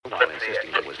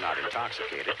not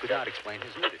intoxicated, could not explain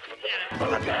his nudity.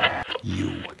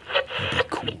 You be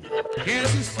cool.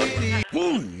 Kansas City.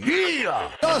 Ooh, yeah!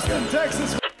 Austin,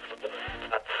 Texas.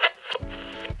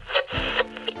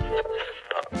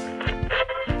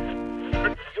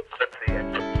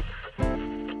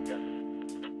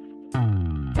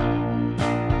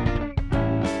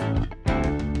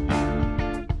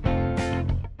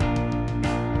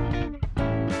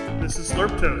 This is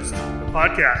Slurp Toast, the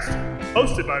podcast,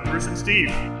 hosted by Bruce and Steve.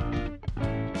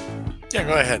 Yeah,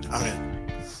 go ahead. I'm going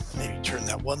to maybe turn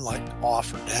that one light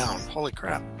off or down. Holy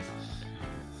crap.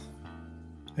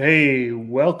 Hey,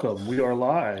 welcome. We are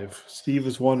live. Steve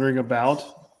is wondering about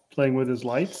playing with his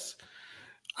lights.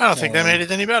 I don't think that made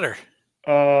it any better.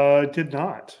 It did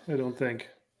not, I don't think.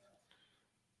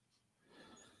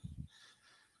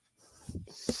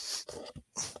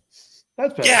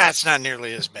 That's better. Yeah, it's not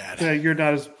nearly as bad. Yeah, you're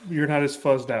not as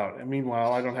fuzzed out. And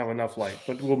meanwhile, I don't have enough light,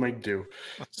 but we'll make do.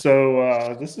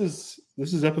 So this is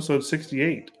episode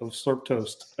 68 of Slurp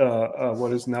Toast,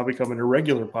 what has now become an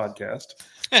irregular podcast.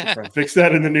 We'll try and fix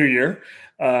that in the new year.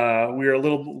 We are a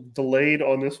little delayed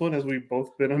on this one as we've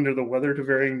both been under the weather to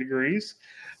varying degrees.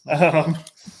 How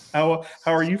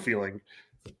are you feeling?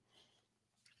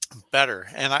 Better.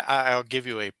 And I'll give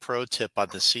you a pro tip on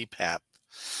the CPAP.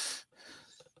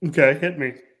 Okay, hit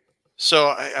me. So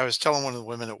I was telling one of the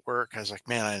women at work, I was like,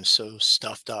 man, I am so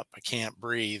stuffed up. I can't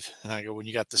breathe. And I go, when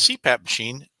you got the CPAP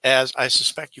machine, as I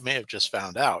suspect you may have just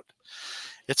found out,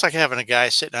 it's like having a guy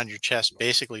sitting on your chest,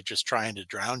 basically just trying to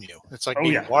drown you. It's like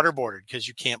being waterboarded because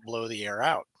you can't blow the air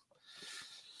out.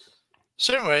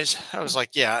 So anyways, I was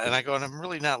like, yeah. And I go, and I'm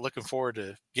really not looking forward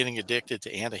to getting addicted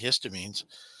to antihistamines.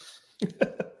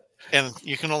 And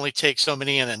you can only take so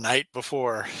many in a night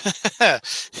before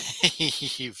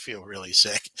you feel really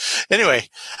sick. Anyway,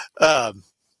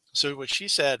 so what she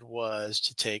said was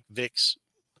to take Vicks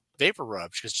vapor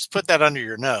rub. She goes, just put that under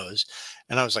your nose.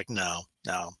 And I was like, no.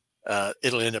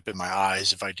 It'll end up in my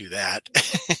eyes if I do that.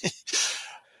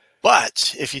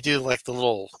 But if you do like the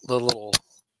little,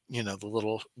 you know, the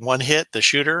little one hit, the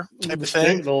shooter type of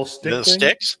thing, little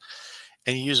sticks,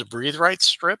 and you use a Breathe Right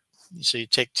strip. So you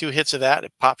take 2 hits of that,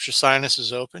 it pops your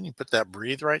sinuses open. You put that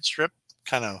Breathe Right strip,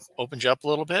 kind of opens you up a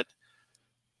little bit.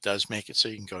 Does make it so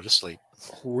you can go to sleep.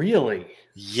 Really?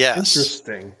 Yes.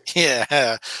 Interesting.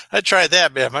 Yeah. I tried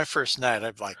that, man. My first night,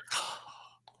 I'm like,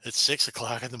 it's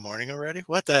 6:00 in the morning already?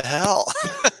 What the hell?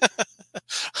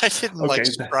 I didn't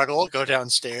struggle, go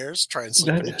downstairs, try and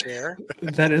sleep in a chair.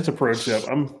 That is a pro tip.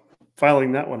 I'm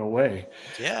filing that one away.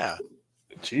 Yeah.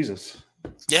 Jesus.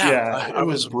 Yeah. It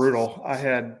was brutal. I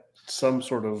had some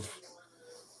sort of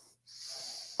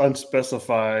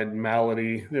unspecified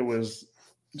malady. It was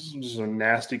just a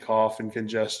nasty cough and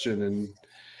congestion, and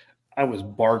I was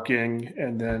barking,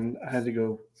 and then I had to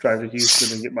go drive to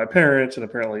Houston and get my parents, and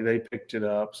apparently they picked it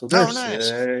up. So they're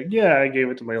sick. Yeah, I gave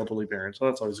it to my elderly parents, so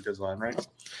that's always a good sign, right?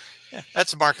 Yeah,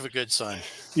 that's a mark of a good sign.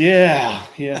 Yeah.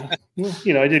 Well,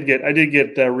 you know, I did get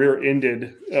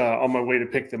rear-ended on my way to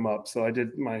pick them up. So I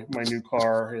did. My new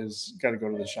car has got to go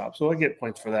to the shop, so I get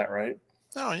points for that, right?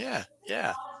 Oh yeah.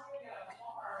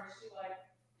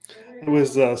 I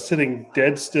was sitting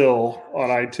dead still on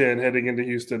I-10 heading into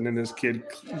Houston, and this kid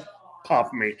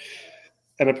popped me.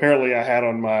 And apparently, I had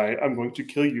on my "I'm going to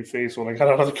kill you" face when I got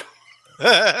out of the car.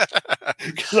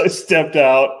 Because I stepped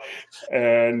out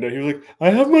and he was like, I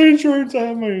have my insurance. I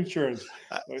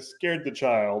scared the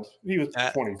child. He was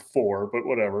 24, but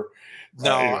whatever.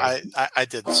 No, anyway. I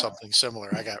did something similar.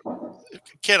 I got a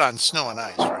kid on snow and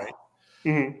ice, right?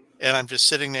 Mm-hmm. And I'm just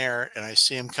sitting there and I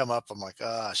see him come up. I'm like,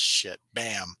 oh, shit,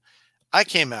 bam. I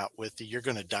came out with the "you're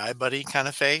going to die, buddy" kind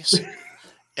of face.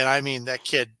 And I mean, that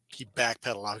kid, he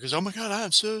backpedaled out. He goes, oh my God,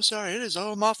 I'm so sorry. It is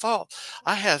all my fault.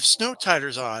 I have snow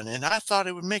titers on and I thought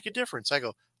it would make a difference. I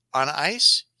go, on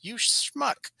ice? You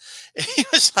schmuck. And he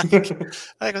was like,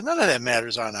 I go, none of that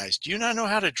matters on ice. Do you not know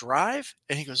how to drive?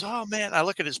 And he goes, oh man, I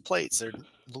look at his plates. They're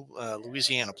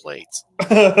Louisiana plates.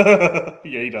 Yeah,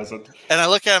 he doesn't. And I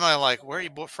look at him, I'm like, where are you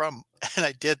from? And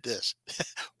I did this.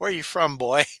 Where are you from,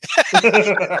 boy?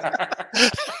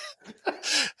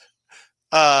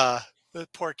 The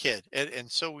poor kid.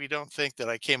 And so we don't think that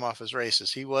I came off as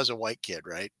racist. He was a white kid,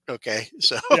 right? Okay.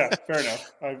 So yeah, fair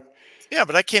enough. Yeah,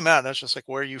 but I came out and I was just like,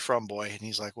 where are you from, boy? And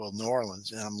he's like, well, New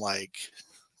Orleans. And I'm like,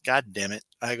 God damn it.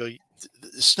 I go,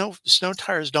 snow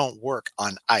tires don't work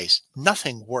on ice.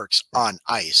 Nothing works on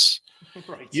ice.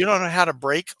 Right. You don't know how to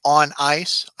brake on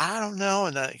ice? I don't know.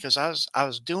 And because I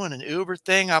was doing an Uber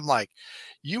thing, I'm like,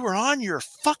 you were on your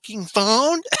fucking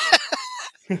phone?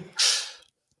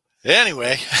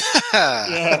 Anyway,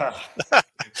 yeah.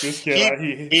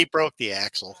 He broke the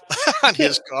axle on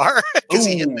his car.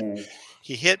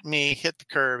 He hit me, hit the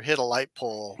curb, hit a light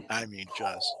pole. I mean,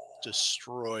 just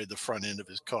destroyed the front end of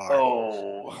his car.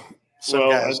 Oh, Some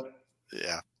guys,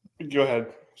 yeah. Go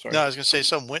ahead. Sorry. No, I was going to say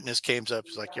some witness came up.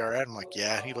 He's like, "You all right?" I'm like,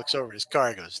 "Yeah." He looks over at his car.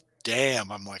 He goes,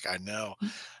 "Damn." I'm like, "I know."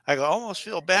 I go, I almost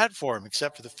feel bad for him,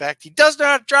 except for the fact he does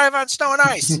not drive on snow and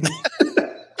ice.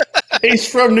 He's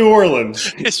from New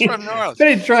Orleans. He's from New Orleans. But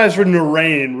he drives in the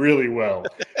rain really well.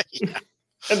 Yeah.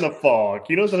 And the fog.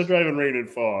 He knows how to drive in rain and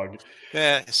fog.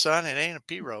 Yeah, son, it ain't a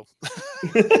P-row.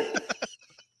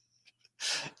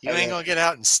 You ain't going to get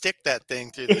out and stick that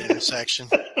thing through the intersection.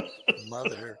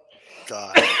 Mother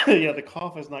God. Yeah, the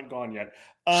cough is not gone yet.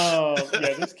 Yeah,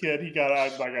 this kid, he got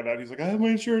out. I got out. He's like, I have my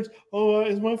insurance. Oh,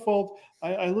 it's my fault.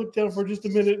 I looked down for just a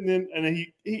minute, and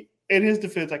he in his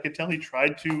defense, I could tell he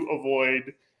tried to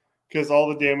avoid, because all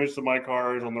the damage to my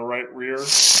car is on the right rear,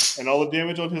 and all the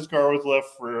damage on his car was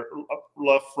left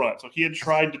front. So he had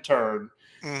tried to turn,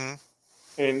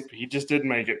 and he just didn't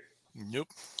make it. Nope.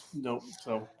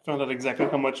 So found out exactly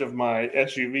how much of my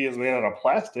SUV is made out of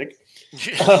plastic.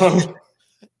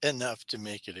 Enough to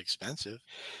make it expensive.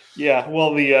 Yeah,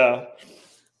 well,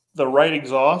 the right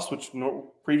exhaust, which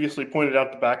previously pointed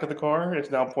out the back of the car,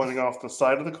 is now pointing off the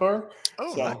side of the car.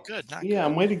 Oh, so, not good. Not yeah, good.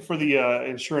 I'm waiting for the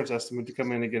insurance estimate to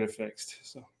come in and get it fixed.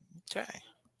 So, okay.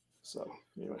 So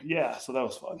anyway, yeah, so that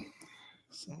was fun.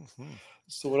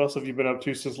 So what else have you been up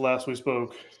to since last we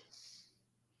spoke?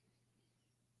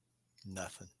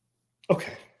 Nothing.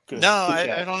 Okay, good. No,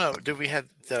 I don't know. Did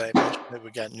I mention that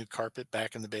we got new carpet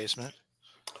back in the basement?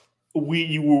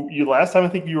 You last time I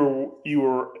think you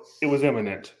were it was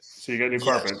imminent. So you got new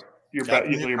carpet. Your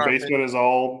basement is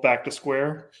all back to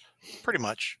square. Pretty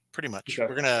much. Okay.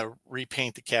 We're gonna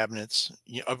repaint the cabinets.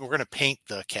 We're gonna paint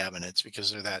the cabinets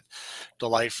because they're that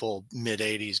delightful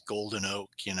mid-'80s golden oak.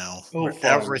 Where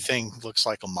everything looks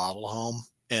like a model home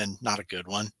and not a good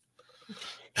one.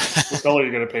 What color are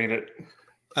you gonna paint it?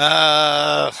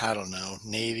 I don't know.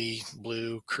 Navy,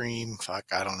 blue, cream. Fuck,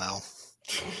 I don't know.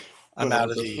 I'm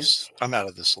out of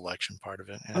the selection part of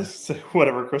it. Yeah.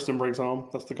 Whatever Kristen brings home,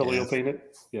 that's the color you'll paint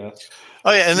it. Yeah.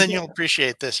 Oh yeah, and then you'll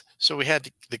appreciate this. So we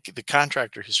had the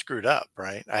contractor who screwed up,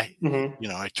 right? I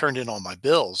turned in all my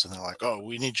bills, and they're like, "Oh,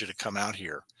 we need you to come out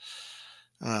here."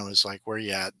 And I was like, "Where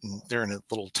you at?" And they're in a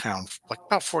little town, like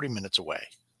about 40 minutes away.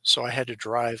 So I had to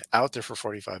drive out there for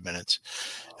 45 minutes.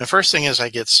 And the first thing is I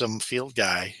get some field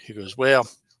guy who goes, "Well,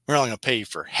 we're only going to pay you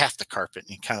for half the carpet,"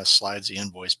 and he kind of slides the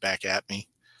invoice back at me.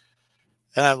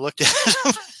 And I looked at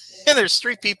him, and there's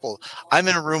 3 people. I'm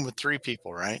in a room with 3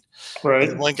 people, right? Right.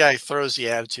 And one guy throws the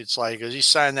attitude slide. He goes, "You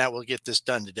sign that, we'll get this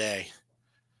done today."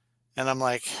 And I'm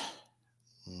like,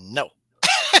 "No."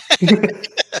 And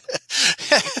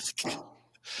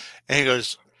he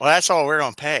goes, "Well, that's all we're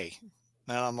going to pay."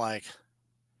 And I'm like,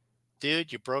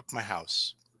 "Dude, you broke my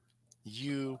house.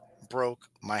 You broke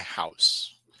my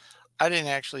house. I didn't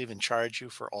actually even charge you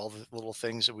for all the little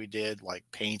things that we did, like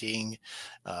painting,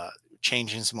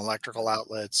 changing some electrical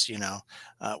outlets.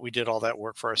 We did all that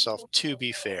work for ourselves, to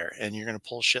be fair. And you're going to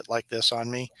pull shit like this on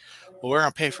me? Well, we're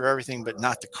going to pay for everything, but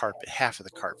not the carpet, half of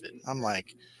the carpet." I'm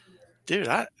like, "Dude,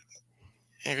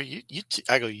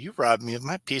 you robbed me of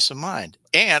my peace of mind.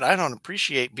 And I don't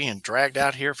appreciate being dragged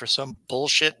out here for some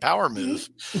bullshit power move.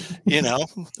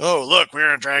 Oh, look, we're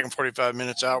going to drag him 45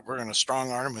 minutes out. We're going to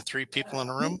strong arm him with 3 people in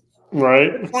a room."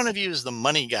 Right. One of you is the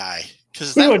money guy,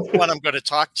 because that's the one I'm going to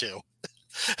talk to.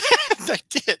 And I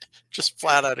did. Just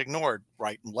flat out ignored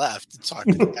right and left and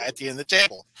talked to the guy at the end of the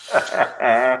table.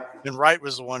 And Wright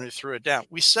was the one who threw it down.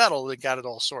 We settled and got it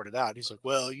all sorted out. He's like,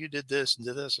 "Well, you did this and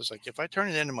did this." I was like, "If I turn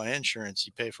it into my insurance,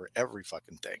 you pay for every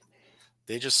fucking thing.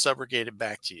 They just subrogate it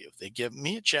back to you. They give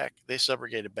me a check, they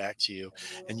subrogate it back to you,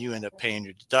 and you end up paying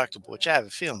your deductible," which I have a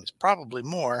feeling is probably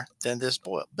more than this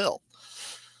bill.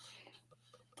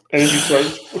 And if you start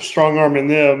strong arming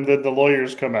them, then the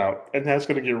lawyers come out, and that's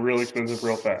going to get really expensive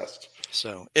real fast.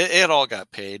 So it all got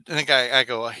paid. And the guy, I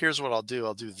go, "Here's what I'll do.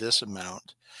 I'll do this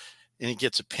amount." And he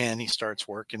gets a pen. He starts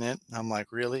working it. And I'm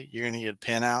like, "Really? You're going to get a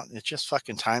pen out?" And it's just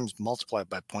fucking times multiplied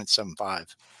by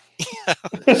 0.75.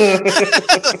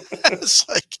 It's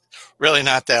like really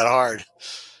not that hard.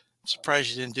 I'm surprised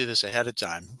you didn't do this ahead of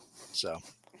time. So.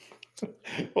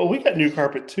 Well, we got new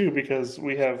carpet too because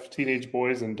we have teenage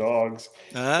boys and dogs,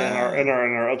 and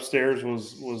our upstairs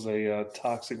was a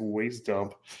toxic waste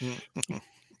dump.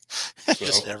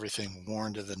 Just everything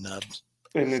worn to the nubs,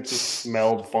 and it just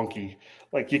smelled funky.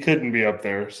 Like you couldn't be up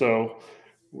there. So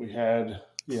we had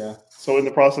So in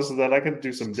the process of that, I could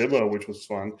do some demo, which was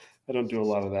fun. I don't do a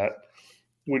lot of that.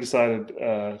 We decided.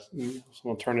 So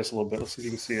we'll turn this a little bit. Let's see if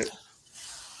you can see it.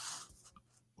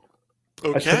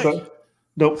 Okay.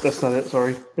 Nope, that's not it.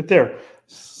 Sorry. Right there.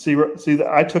 See,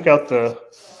 I took out the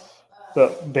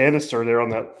banister there on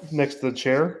that next to the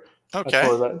chair. Okay.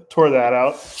 I tore that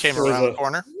out. Came around the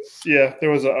corner. Yeah, there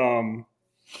was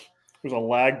a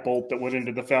lag bolt that went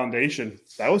into the foundation.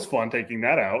 That was fun taking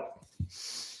that out.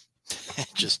 It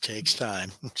just takes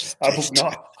time.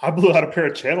 I blew out a pair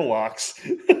of channel locks.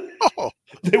 Oh,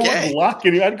 they wouldn't lock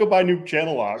in. I had to go buy new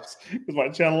channel locks because my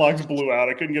channel locks blew out.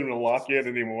 I couldn't get them to lock in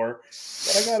anymore.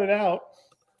 But I got it out.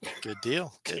 Good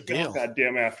deal. Good Took deal.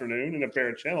 Goddamn afternoon and a pair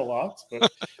of channel locks,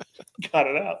 but got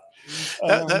it out.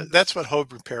 That's what home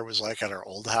repair was like at our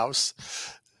old house.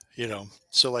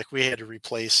 So like we had to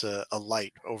replace a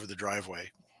light over the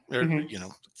driveway, or,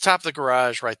 top of the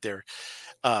garage right there.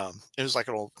 It was like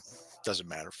an old, doesn't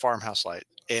matter, farmhouse light.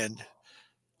 And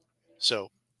so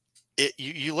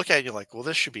you look at it, you're like, well,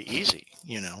 this should be easy.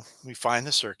 We find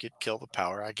the circuit, kill the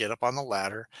power. I get up on the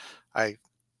ladder, I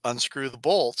unscrew the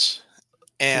bolts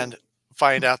and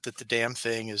find out that the damn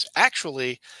thing is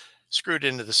actually screwed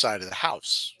into the side of the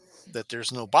house, that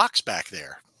there's no box back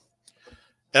there.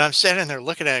 And I'm standing there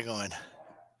looking at it going,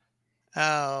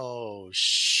 oh,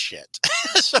 shit.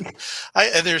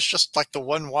 And there's just like the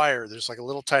one wire. There's like a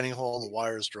little tiny hole and the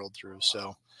wire's drilled through.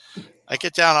 So I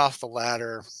get down off the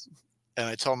ladder and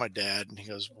I tell my dad, and he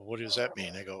goes, well, what does that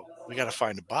mean? I go, we got to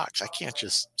find a box. I can't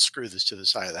just screw this to the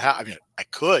side of the house. I mean, I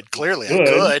could. Clearly, I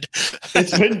could.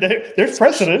 It's been there. There's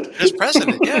precedent. There's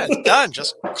precedent. Yeah, it's done.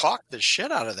 Just caulk the shit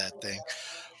out of that thing.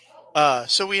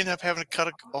 So we ended up having to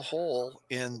cut a hole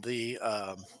in the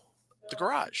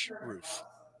garage roof.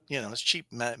 It's cheap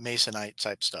masonite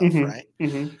type stuff, right?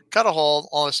 Mm-hmm. Cut a hole.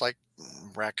 All this like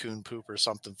raccoon poop or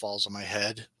something falls on my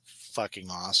head. Fucking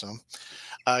awesome.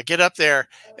 Get up there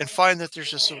and find that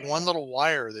there's just one little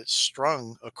wire that's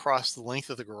strung across the length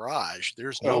of the garage.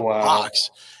 There's no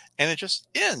box, and it just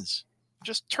ends,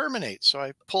 just terminates. So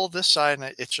I pull this side,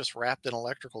 and it's just wrapped in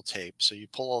electrical tape. So you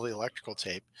pull all the electrical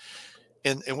tape.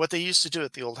 And what they used to do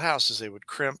at the old house is they would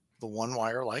crimp the one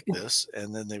wire like this,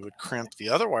 and then they would crimp the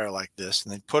other wire like this,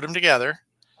 and they'd put them together,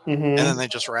 and then they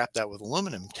just wrap that with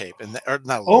aluminum tape.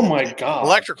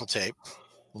 Electrical tape.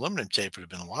 Aluminum tape would have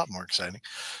been a lot more exciting.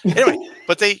 Anyway,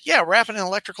 but they wrap it in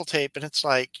electrical tape, and it's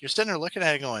like you're sitting there looking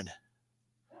at it going,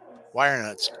 wire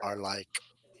nuts are like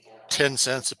 10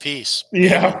 cents a piece.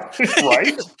 Yeah,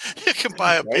 right. You can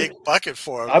buy a big bucket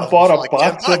for them. I bought a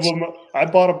box of them. I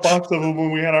bought a box of them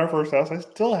when we had our first house. I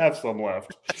still have some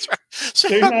left. That's right. So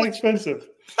they're not expensive.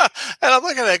 And I'm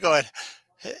looking at it going,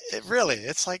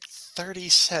 it's like 30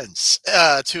 cents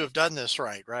to have done this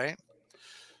right?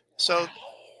 So,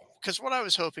 because what I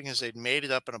was hoping is they'd made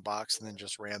it up in a box and then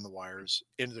just ran the wires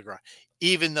into the ground,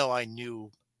 even though I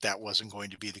knew that wasn't going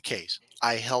to be the case.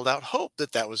 I held out hope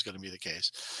that was going to be the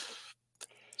case.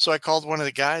 So I called one of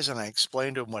the guys and I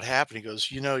explained to him what happened. He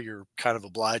goes, you're kind of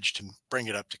obliged to bring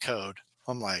it up to code.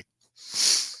 I'm like,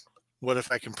 what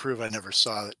if I can prove I never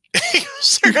saw it? He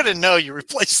goes, they're going to know you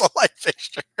replaced the light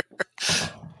fixture.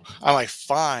 I'm like,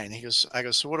 fine. I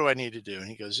go, so what do I need to do? And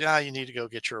he goes, yeah, you need to go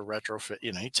get your retrofit.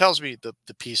 He tells me the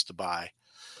piece to buy.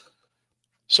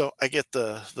 So I get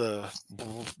the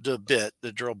bit,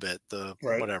 the drill bit,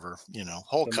 whatever,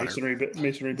 hole cutter.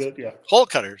 Masonry bit, yeah. Hole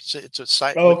cutter. It's a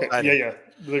site. Oh, okay. Yeah.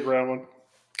 The big round one.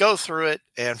 Go through it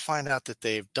and find out that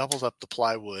they've doubled up the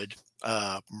plywood,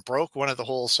 broke one of the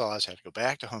hole saws, had to go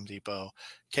back to Home Depot,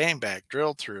 came back,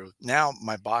 drilled through. Now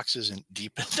my box isn't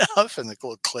deep enough and the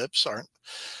little clips aren't.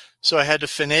 So I had to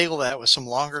finagle that with some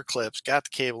longer clips, got the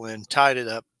cable in, tied it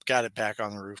up, got it back on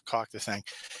the roof, caulked the thing.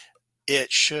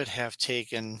 It should have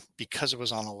taken, because it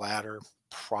was on a ladder,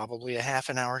 probably a half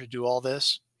an hour to do all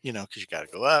this, because you got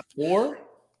to go up. Or?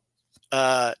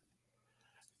 A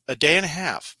day and a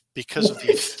half because of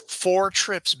the 4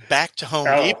 trips back to Home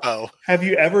Depot. Have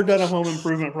you ever done a home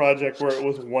improvement project where it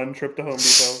was one trip to Home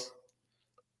Depot?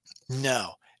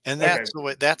 No. And that's the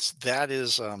way that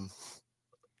is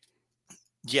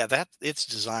it's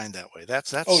designed that way.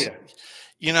 That's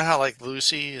you know how like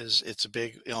Lucy it's a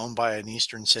big owned by an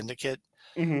Eastern syndicate.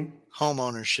 Mm-hmm. Home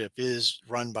ownership is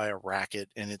run by a racket,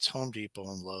 and it's Home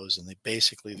Depot and Lowe's, and the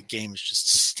game is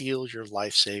just steal your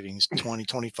life savings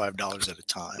 $20-$25 at a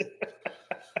time.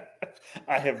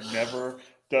 I have never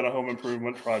done a home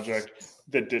improvement project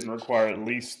that didn't require at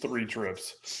least 3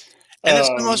 trips. And it's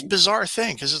the most bizarre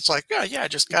thing, because it's like, I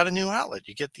just got a new outlet.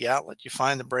 You get the outlet, you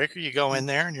find the breaker, you go in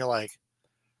there, and you're like,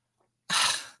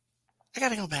 I got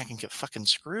to go back and get fucking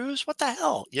screws. What the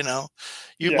hell?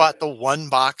 You bought the one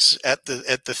box at the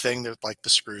thing that like the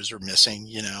screws are missing,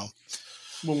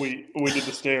 When we did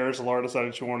the stairs, Laura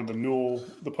decided she wanted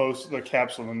the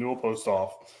caps on the newel post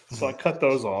off. So I cut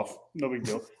those off. No big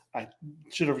deal. I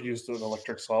should have used an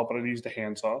electric saw, but I used a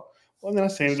hand saw. Well, then I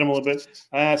sanded them a little bit.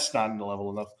 That's not level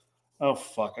enough. Oh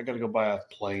fuck! I got to go buy a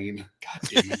plane. God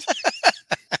damn it!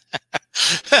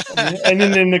 And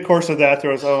then in the course of that,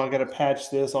 there was I got to patch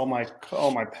this. All my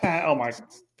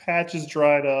patches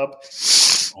dried up.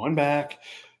 Going back.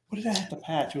 What did I have to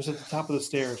patch? It was at the top of the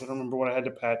stairs. I don't remember what I had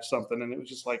to patch something, and it was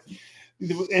just like,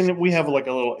 and we have like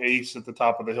a little ace at the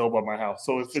top of the hill by my house.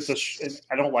 So if it's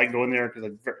I don't like going there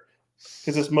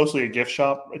because it's mostly a gift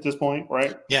shop at this point,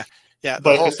 right? Yeah. Yeah, the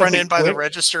But whole if it's front end by the quick-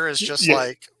 register is just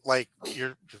Yeah. like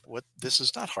you're what? This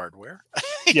is not hardware.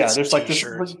 Yeah, It's there's like this.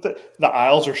 t-shirts. The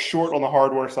aisles are short on the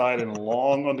hardware side and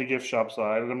long on the gift shop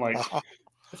side, and I'm like, Uh-huh.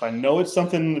 if I know it's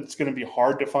something that's going to be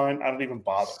hard to find, I don't even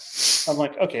bother. I'm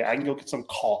like, okay, I can go get some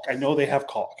caulk. I know they have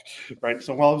caulk, right?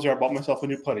 So while I was there, I bought myself a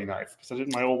new putty knife because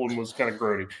my old one was kind of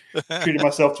grody. Treated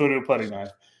myself to a new putty knife.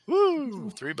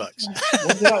 Woo,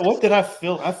 $3. What did I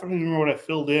fill? I don't even remember what I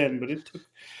filled in, but it took.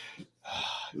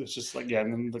 It was just like, yeah,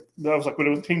 and then I was like, when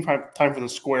it came time for the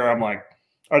square, I'm like,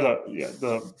 or I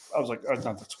was like,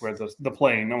 not the square, the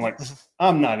plane. I'm like,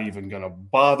 I'm not even gonna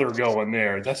bother going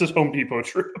there. That's his Home Depot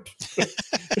trip.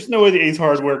 There's no way the Ace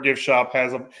Hardware gift shop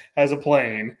has a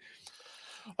plane.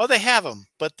 Oh, they have them,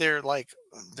 but they're like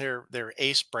they're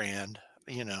Ace brand,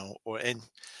 and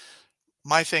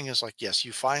my thing is like, yes,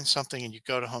 you find something and you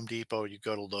go to Home Depot, you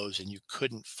go to Lowe's and you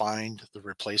couldn't find the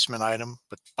replacement item,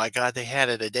 but by God, they had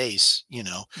it at Ace,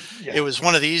 Yeah. It was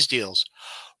one of these deals.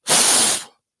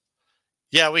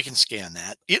 Yeah, we can scan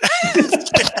that.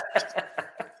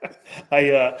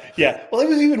 Yeah. Well, it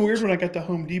was even weird when I got to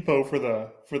Home Depot for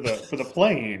the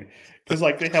plane because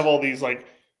like they have all these like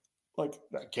I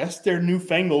guess they're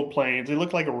newfangled planes. They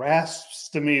look like rasps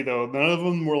to me though. None of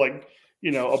them were like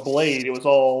a blade. It was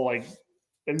all like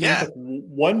Yeah. like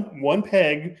one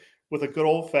peg with a good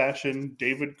old fashioned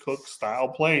David Cook style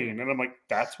plane, and I'm like,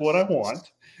 that's what I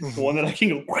want. The one that I can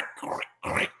go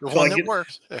The one that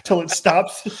works. till it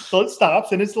stops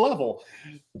and it's level.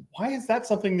 Why is that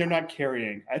something they're not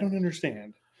carrying? I don't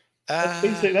understand.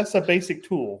 That's a basic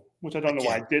tool, which I don't know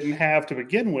why I didn't have to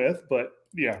begin with, but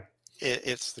yeah.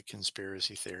 It's the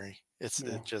conspiracy theory. It's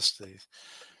just the.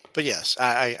 But yes,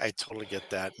 I totally get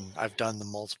that, and I've done the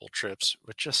multiple trips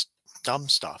with just dumb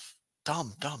stuff.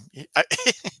 Dumb.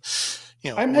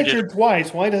 I measured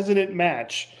twice. Why doesn't it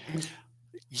match?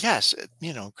 Yes,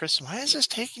 Chris, why is this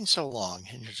taking so long?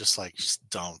 And you're just like, just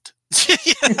don't.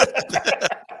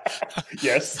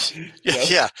 Yes.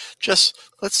 Yeah.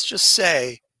 Let's just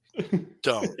say,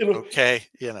 don't. Okay,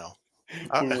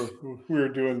 We were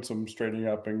doing some straightening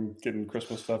up and getting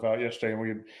Christmas stuff out yesterday,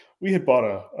 and we had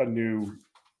bought a new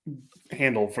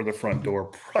handle for the front door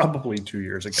probably 2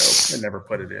 years ago and never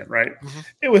put it in. Right,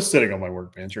 It was sitting on my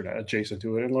workbench or adjacent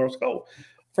to it, and Laura's like, "Oh, I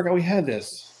forgot we had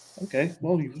this." Okay,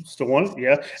 well, you still want it?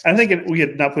 Yeah. I think we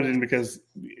had not put it in because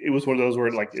it was one of those where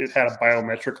it had a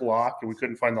biometric lock and we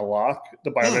couldn't find the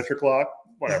biometric lock,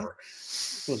 whatever.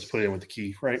 We'll just put it in with the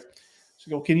key, right?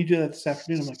 So can you do that this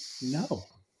afternoon? I'm like, no.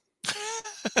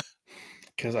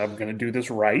 Because I'm going to do this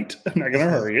right. I'm not going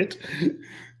to hurry it.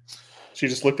 She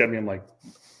just looked at me. I'm like,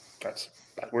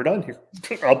 we're done here.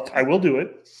 I will do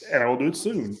it, and I will do it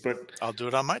soon. But I'll do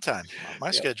it on my time, on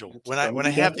my schedule. When I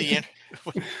have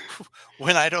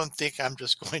when I don't think I'm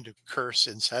just going to curse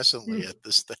incessantly at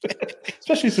this thing.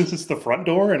 Especially since it's the front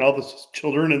door, and all the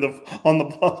children on the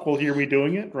block will hear me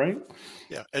doing it, right?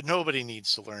 Yeah, and nobody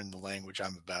needs to learn the language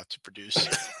I'm about to produce.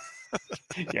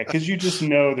 Yeah, because you just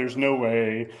know there's no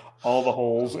way all the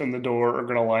holes in the door are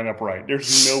going to line up right.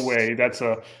 There's no way that's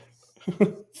a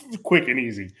quick and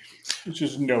easy. There's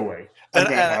just no way. I'm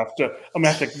gonna have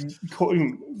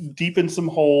to deepen some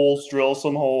holes, drill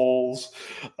some holes,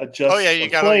 adjust. Oh yeah, you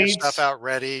got plates. all your stuff out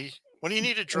ready. What do you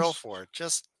need to drill for?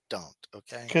 Just don't,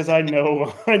 okay? Because I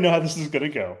know how this is gonna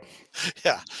go.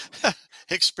 Yeah.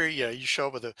 Experience. You show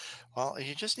up with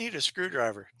you just need a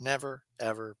screwdriver. Never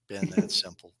ever been that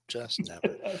simple. Just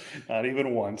never. Not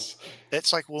even once.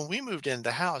 It's like when we moved into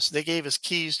the house, they gave us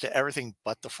keys to everything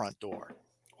but the front door.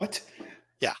 What?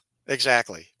 Yeah,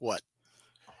 exactly. What?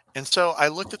 And so I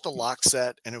looked at the lock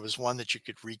set, and it was one that you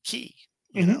could rekey,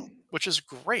 which is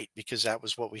great because that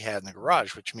was what we had in the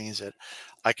garage, which means that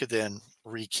I could then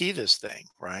rekey this thing,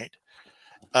 right?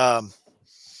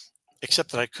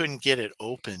 Except that I couldn't get it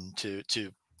open to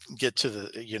get to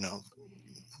the,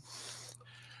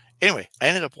 Anyway, I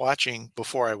ended up watching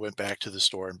before I went back to the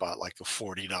store and bought like a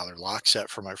 $40 lock set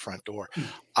for my front door.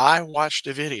 I watched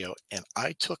a video and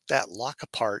I took that lock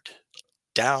apart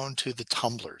down to the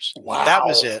tumblers. Wow. That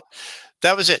was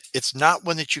it. It's not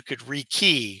one that you could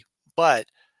rekey, but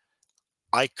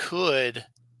I could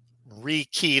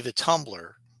rekey the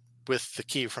tumbler with the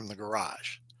key from the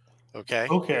garage. Okay.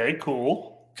 Okay,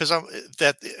 cool. Because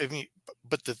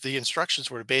but the instructions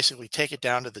were to basically take it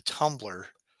down to the tumbler.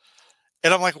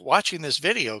 And I'm like watching this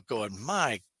video going,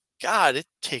 my God, it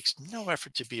takes no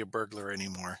effort to be a burglar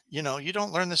anymore. You know, you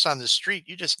don't learn this on the street.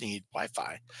 You just need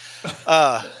Wi-Fi.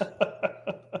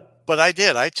 But I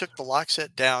did. I took the lock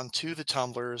set down to the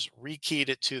tumblers, rekeyed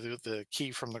it to the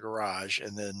key from the garage,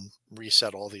 and then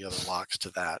reset all the other locks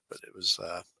to that. But it was,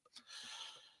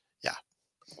 yeah.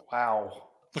 Wow.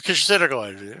 Because you're sitting there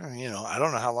going, you know, I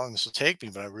don't know how long this will take me,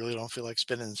 but I really don't feel like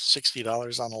spending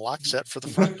 $60 on a lock set for the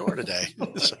front door today.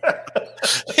 So,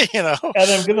 you know,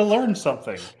 And I'm going to learn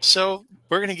something. So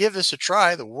we're going to give this a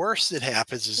try. The worst that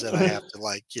happens is that I have to,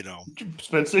 like, you know,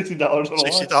 spend $60 on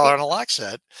 $60 on a lock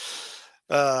set.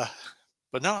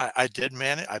 But no, I did,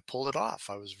 man. I pulled it off.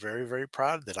 I was very, very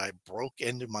proud that I broke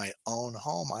into my own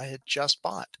home I had just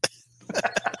bought.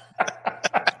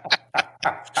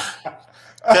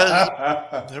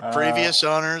 Because the previous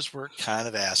owners were kind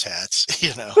of asshats,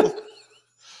 you know.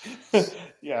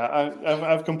 Yeah,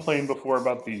 I've complained before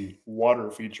about the water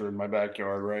feature in my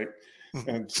backyard, right?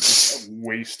 And it's just a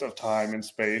waste of time and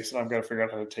space, and I've got to figure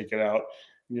out how to take it out.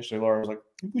 And yesterday, Laura was like,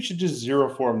 "Maybe we should just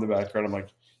zero form the backyard." I'm like,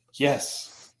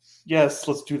 "Yes,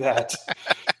 let's do that."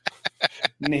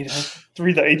 Need to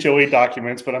read the HOA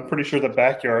documents, but I'm pretty sure the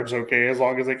backyard's okay as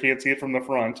long as I can't see it from the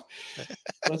front.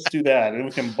 Let's do that, and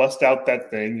we can bust out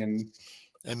that thing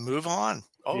and move on.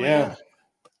 Oh yeah.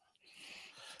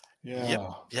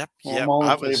 Yep. Well, I'm all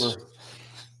in favor.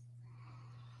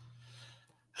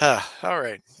 All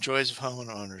right. Joys of home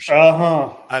ownership.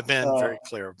 I've been very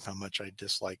clear of how much I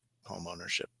dislike home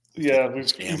ownership. Yeah,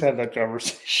 we've had that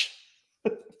conversation.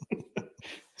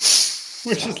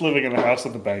 We're just living in a house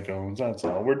that the bank owns. That's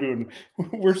all. We're the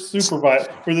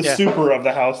super of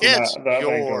the house. It's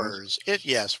yours.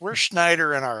 Yes, we're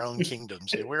Schneider in our own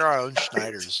kingdoms. We're our own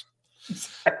Schneiders.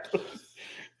 Exactly.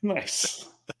 Nice.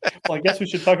 Well, I guess we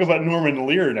should talk about Norman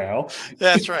Lear now.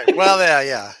 That's right. Well,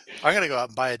 yeah. I'm gonna go out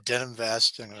and buy a denim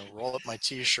vest. I'm gonna roll up my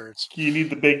t-shirts. You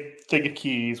need the big thick of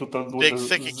keys with the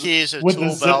thick of keys, with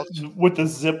tool the belt with the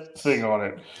zip thing on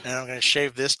it. And I'm gonna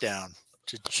shave this down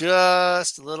to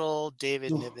just a little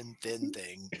David Niven thin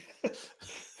thing.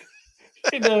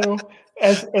 You know,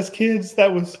 as kids,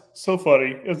 that was so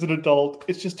funny. As an adult,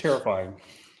 it's just terrifying.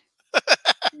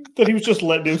 That he was just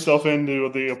letting himself into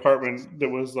the apartment that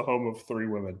was the home of 3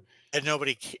 women. And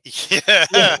nobody. A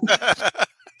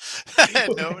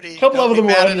couple of them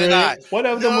were underage. One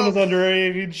of them was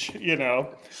underage, you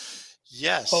know.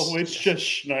 Yes. Oh, it's just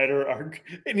Schneider.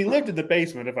 And he lived in the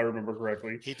basement, if I remember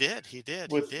correctly. He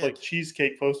did. With like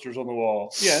cheesecake posters on the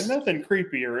wall. Yeah, nothing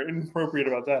creepy or inappropriate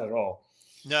about that at all.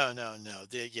 No.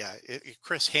 If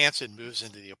Chris Hansen moves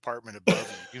into the apartment above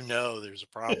you, you know there's a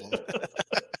problem.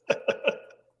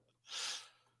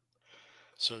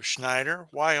 So Schneider,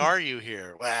 why are you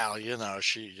here? Well, you know,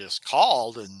 she just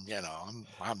called, and you know,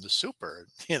 I'm the super.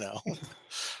 You know,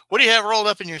 what do you have rolled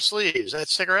up in your sleeves? That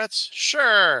cigarettes?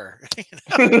 Sure. You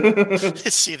know?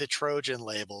 See the Trojan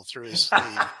label through his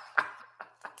sleeve.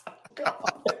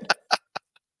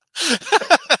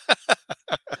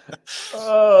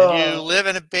 And you live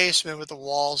in a basement with the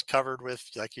walls covered with,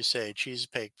 like you say,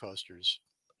 cheesecake posters.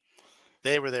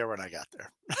 They were there when I got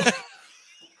there.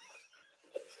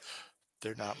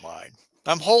 They're not mine.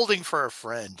 I'm holding for a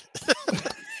friend.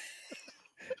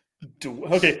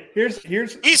 Okay, here's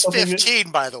he's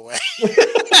 15, by the way.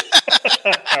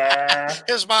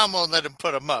 His mom won't let him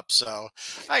put him up, so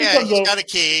he's got a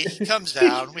key. He comes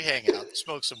down, we hang out,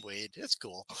 smoke some weed. It's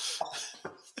cool.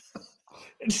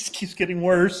 It just keeps getting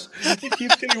worse. It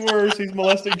keeps getting worse. He's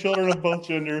molesting children of both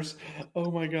genders.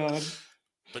 Oh my God.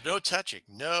 But no touching.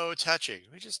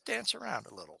 We just dance around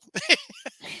a little.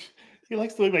 He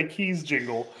likes the way my keys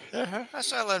jingle.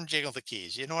 That's why I let him jingle the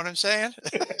keys. You know what I'm saying?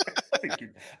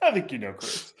 I think you know,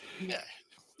 Chris. Yeah.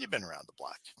 You've been around the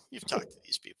block. You've talked to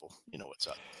these people. You know what's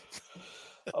up.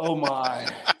 Oh my.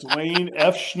 Dwayne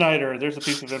F. Schneider. There's a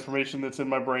piece of information that's in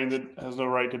my brain that has no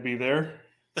right to be there.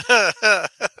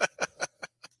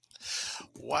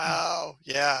 Wow.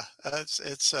 Yeah.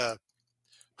 It's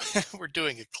we're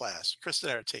doing a class. Chris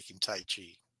and I are taking Tai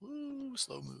Chi. Woo,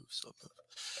 slow move.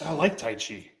 I like Tai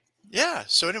Chi. Yeah.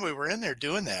 So anyway, we're in there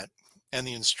doing that. And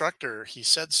the instructor, he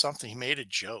said something. He made a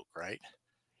joke, right?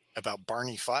 About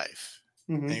Barney Fife.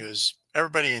 Mm-hmm. And he goes,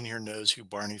 everybody in here knows who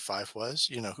Barney Fife was.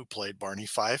 You know who played Barney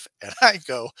Fife? And I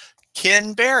go,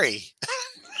 Ken Berry.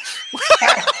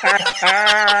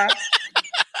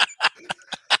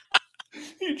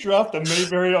 You dropped a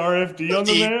Mayberry RFD on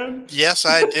the man? Yes,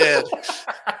 I did.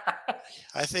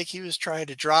 I think he was trying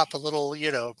to drop a little,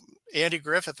 Andy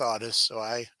Griffith on us. So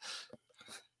I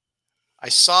I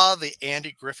saw the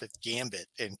Andy Griffith Gambit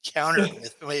and countered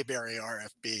with Mayberry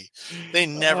RFB. They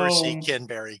never see Ken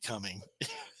Berry coming.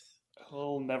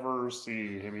 I'll never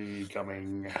see him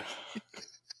coming.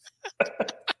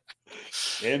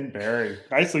 Ken Berry.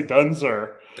 Nicely done,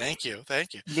 sir. Thank you.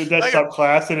 Thank you. Did that stop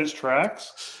class in its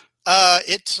tracks?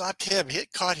 It stopped him.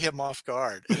 It caught him off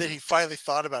guard. And then he finally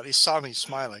thought about it. He saw me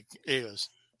smiling. He goes,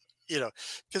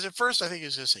 because at first I think he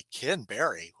was going to say Ken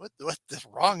Berry. What the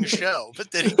wrong show?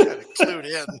 But then he kind of clued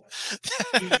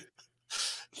in.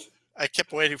 I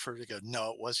kept waiting for him to go,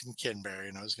 no, it wasn't Ken Berry.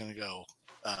 And I was going to go,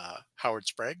 Howard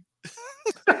Sprague.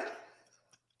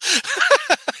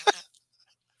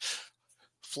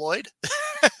 Floyd?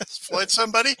 Floyd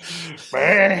somebody?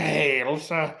 Hey,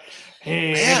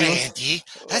 Andy,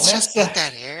 let's just get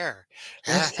that hair.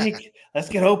 Let's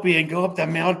get Opie and go up to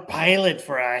Mount Pilot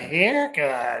for a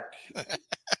haircut.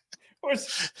 Or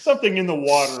something in the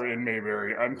water in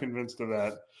Mayberry. I'm convinced of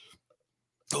that.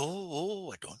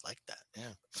 Oh, I don't like that.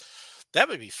 Yeah. That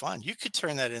would be fun. You could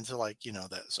turn that into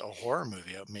that's a horror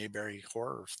movie, a Mayberry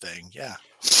horror thing. Yeah.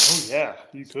 Oh, yeah,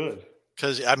 you could.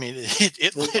 Because, I mean,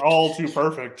 it's all too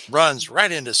perfect. Runs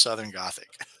right into Southern Gothic.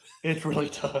 It really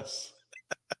does.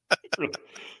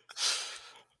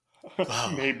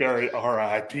 Wow. Mayberry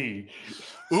R.I.P.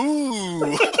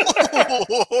 Ooh.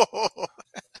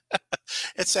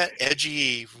 It's that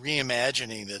edgy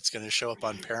reimagining that's going to show up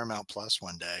on Paramount Plus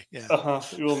one day. Yeah.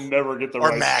 You'll never get the or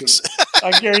rights. Max.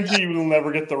 I guarantee you will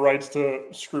never get the rights to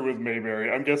screw with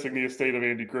Mayberry. I'm guessing the estate of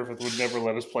Andy Griffith would never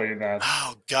let us play in that.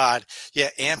 Oh, God. Yeah,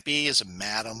 Aunt B is a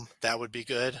madam. That would be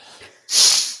good.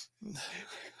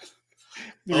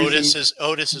 Otis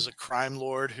is a crime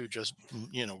lord who just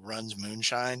runs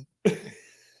moonshine.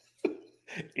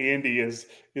 Andy is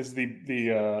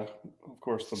the of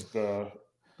course the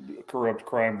corrupt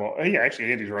crime ball. Yeah,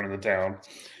 actually Andy's running the town.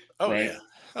 Oh right? Yeah.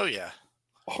 Oh yeah.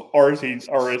 Or is he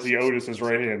Otis's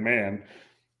right hand man?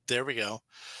 There we go.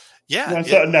 Yeah.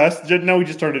 No, we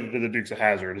just turned it into the Dukes of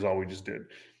Hazzard. Is all we just did.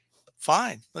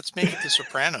 Fine. Let's make it the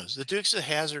Sopranos. The Dukes of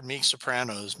Hazzard meet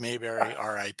Sopranos. Mayberry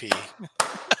R.I.P.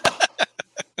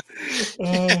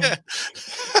 I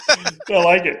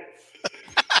like it.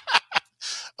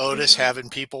 Otis having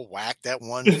people whack that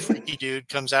one freaky dude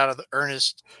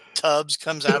Ernest Tubbs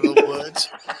comes out of the woods.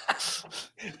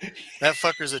 That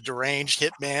fucker's a deranged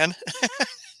hitman.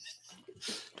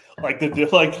 like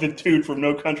the dude from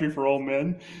No Country for Old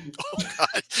Men. Oh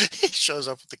God, he shows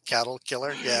up with the cattle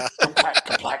killer. Yeah.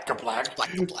 Black.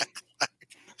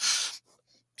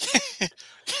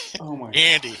 Oh my!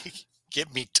 Andy,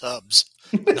 give me Tubbs.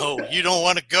 No, you don't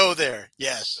want to go there.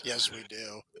 Yes, we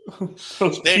do.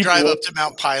 They drive up to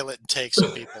Mount Pilot and take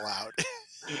some people out.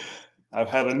 I've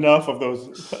had enough of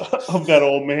that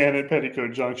old man at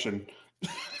Petticoat Junction.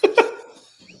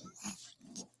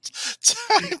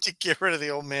 Time to get rid of the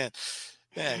old man.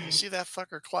 Man, you see that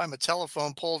fucker climb a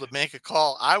telephone pole to make a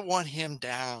call? I want him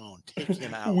down. Take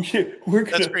him out.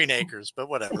 That's Green Acres, but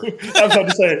whatever. I was about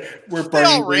to say we're burning. They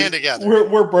all ran together.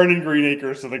 We're burning Green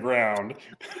Acres to the ground.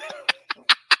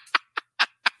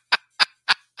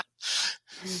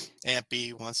 Aunt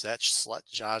B wants that slut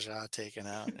Jaja taken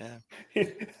out. Yeah.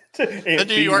 The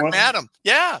New York Madam.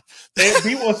 Yeah. Aunt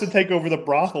B wants to take over the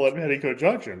brothel at Petticoat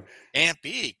Junction. Aunt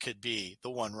B could be the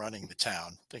one running the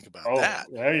town. Think about that.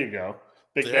 There you go.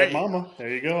 Big Bad Mama. There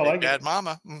you go. I like it. Big Bad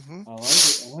Mama. Mm-hmm.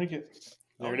 I like it.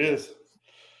 There it is.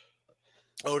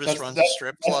 Otis runs a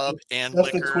strip club and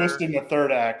that's liquor. That's the twist in the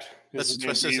third act. That's the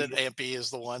twist is that Aunt B is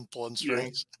the one pulling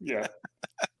strings. Yeah.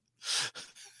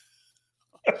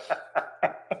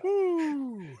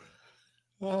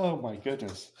 Oh my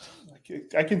goodness.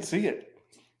 I can see it.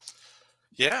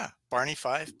 Yeah. Barney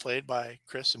Fife, played by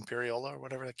Chris Imperiola or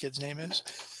whatever that kid's name is.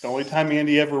 The only time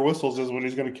Andy ever whistles is when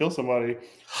he's going to kill somebody.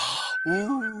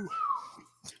 Ooh.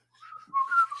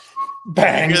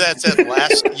 Bang. You hear that said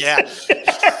last? Yeah.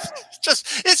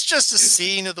 It's just a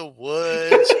scene of the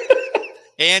woods.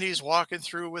 Andy's walking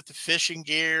through with the fishing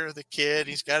gear, the kid.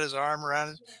 He's got his arm around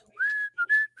his.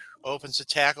 Opens the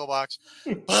tackle box.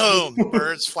 Boom.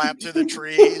 Birds flap through the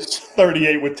trees.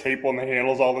 38 with tape on the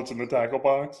handles, all that's in the tackle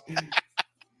box.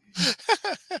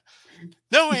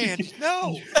 No, Andy,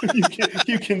 no.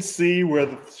 you can see where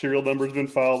the serial number's been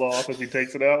filed off as he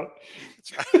takes it out.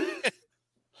 That's right.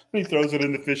 He throws it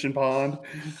in the fishing pond,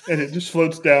 and it just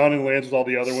floats down and lands with all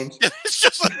the other ones. It's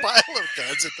just a pile of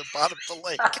guns at the bottom of the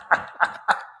lake.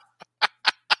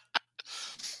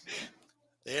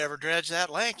 They ever dredge that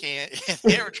lake, Andy,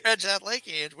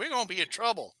 we're going to be in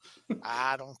trouble.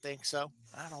 I don't think so.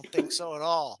 I don't think so at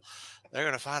all. They're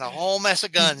going to find a whole mess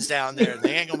of guns down there. And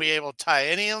they ain't going to be able to tie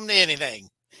any of them to anything.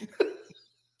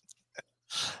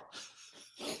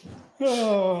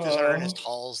 Because Ernest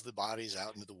hauls the bodies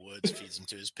out into the woods, feeds them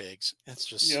to his pigs. It's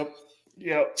just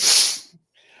Yep.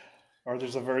 Or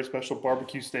there's a very special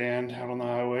barbecue stand out on the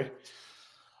highway.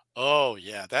 Oh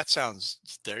yeah, that sounds.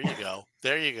 There you go.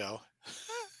 There you go.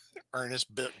 Ernest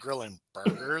grilling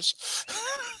burgers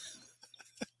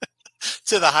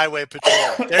to the highway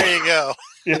patrol. There you go.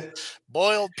 Yeah.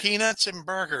 Boiled peanuts and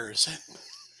burgers.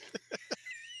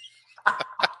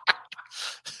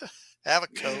 Have a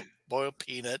Coke, boiled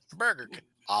peanut, burger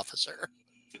officer.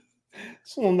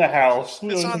 It's on the house.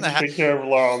 We It's don't on have the to take care of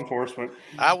law enforcement.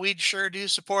 We sure do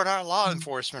support our law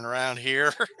enforcement around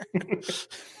here.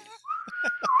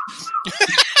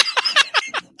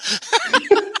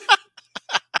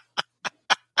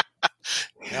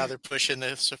 Now they're pushing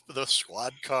the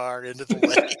squad car into the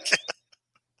lake.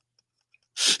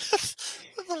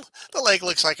 The lake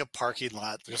looks like a parking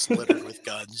lot just littered with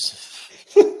guns.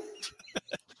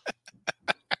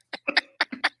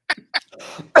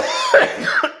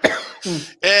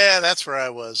 Yeah, that's where I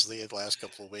was the last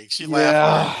couple of weeks. You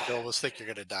laugh and you almost think you're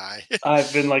going to die.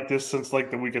 I've been like this since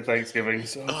like the week of Thanksgiving,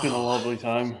 so it's been a lovely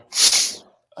time.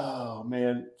 Oh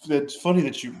man, it's funny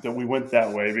that we went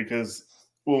that way because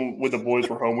when the boys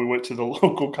were home, we went to the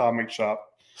local comic shop,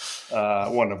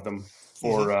 one of them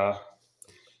for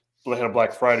they had a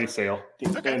Black Friday sale,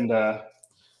 and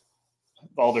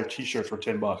all their T-shirts were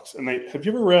 $10. And have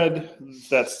you ever read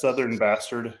that Southern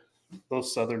Bastard?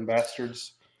 Those Southern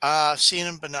Bastards. Seen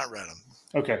them, but not read them.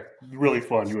 Okay, really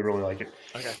fun. You would really like it.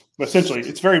 Okay. But essentially,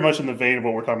 it's very much in the vein of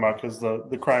what we're talking about because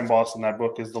the crime boss in that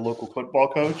book is the local football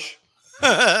coach.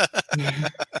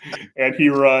 And he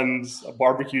runs a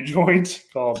barbecue joint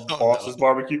called Boss's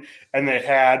Barbecue. And they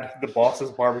had the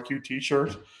Boss's Barbecue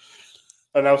t-shirt.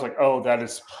 And I was like, oh, that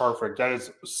is perfect. That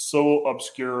is so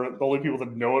obscure. The only people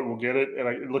that know it will get it. And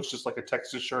it looks just like a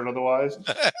Texas shirt otherwise.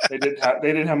 They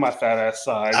didn't have my fat ass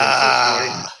size.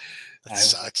 That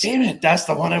sucks. Damn it, that's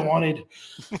the one I wanted.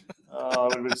 Oh, it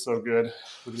would have been so good. It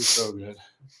would be so good.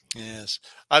 Yes.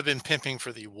 I've been pimping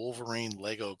for the Wolverine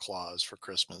Lego claws for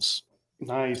Christmas.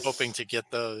 Nice. Hoping to get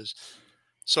those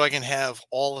so I can have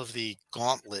all of the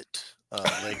gauntlet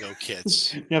Lego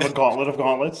kits. You have a gauntlet of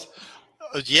gauntlets?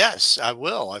 Yes, I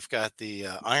will. I've got the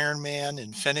Iron Man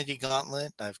Infinity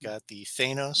Gauntlet. I've got the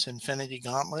Thanos Infinity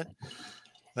Gauntlet.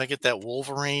 I get that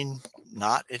Wolverine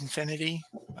not Infinity,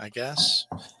 I guess.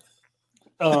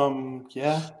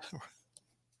 Yeah.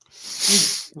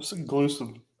 Let's glue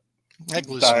some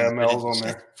diamels on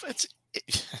there.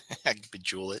 I can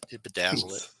bejewel it,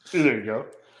 bedazzle it. There you go.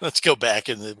 Let's go back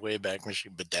in the Wayback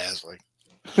Machine bedazzling.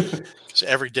 So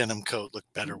every denim coat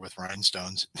looked better with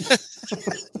rhinestones.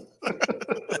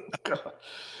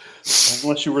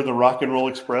 Unless you were the Rock and Roll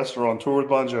Express or on tour with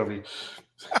Bon Jovi.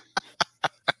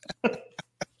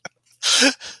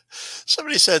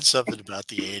 Somebody said something about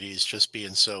the 80s just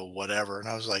being so whatever. And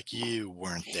I was like, you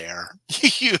weren't there.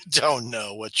 You don't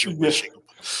know what you're wishing.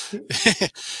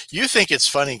 You think it's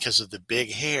funny because of the big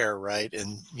hair, right?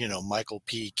 And, Michael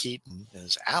P. Keaton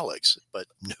as Alex. But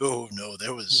no,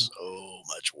 there was so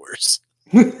much worse.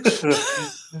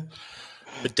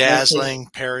 Bedazzling,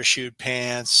 parachute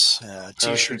pants,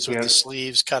 t-shirts with the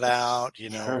sleeves cut out,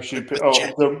 Parachute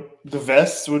the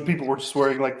vests when people were just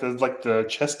wearing like the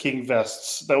Chess King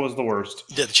vests. That was the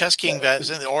worst. The Chess King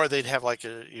vests, or they'd have like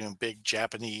a big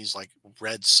Japanese like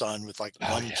red sun with like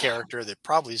one character that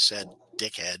probably said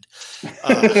 "dickhead."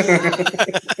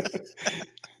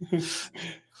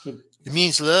 It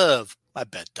means love. I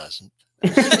bet doesn't.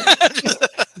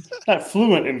 Not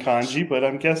fluent in kanji, but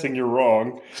I'm guessing you're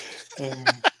wrong.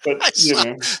 But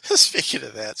speaking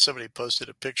of that, somebody posted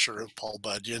a picture of Paul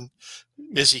Bunyan.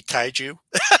 Is he kaiju?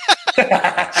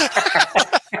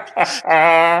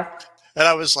 And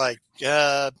I was like,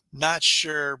 not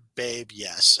sure, babe.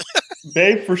 Yes,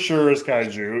 babe for sure is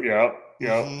kaiju. Yeah.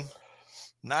 Mm-hmm.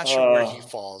 Not sure where he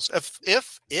falls.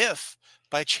 If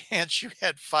by chance you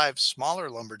had 5 smaller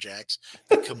lumberjacks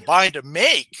that combined to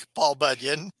make Paul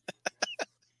Bunyan.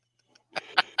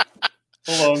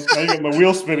 Hold on, I got my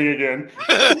wheel spinning again.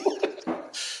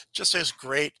 Just as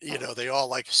great, they all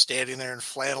like standing there in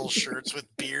flannel shirts with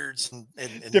beards and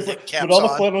different caps but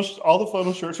all the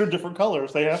flannel shirts are different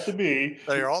colors. They have to be.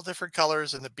 They're all different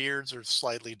colors, and the beards are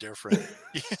slightly different.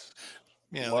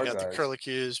 They got the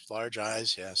curlicues, large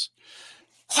eyes. Yes.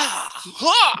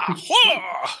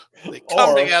 They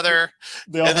come together,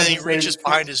 and then he reaches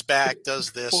behind his back,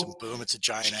 does this, and boom, it's a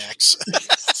giant axe.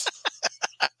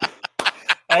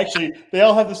 Actually, they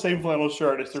all have the same flannel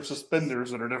shirt. It's their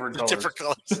suspenders that are different colors. Different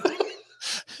colors.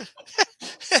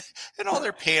 And all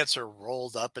their pants are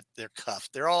rolled up at their cuff.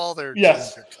 They're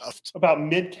cuffed. About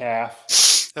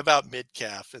mid-calf. About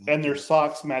mid-calf. And their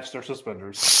socks match their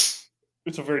suspenders.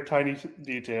 It's a very tiny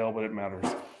detail, but it matters.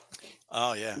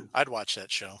 Oh yeah, I'd watch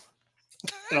that show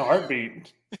In a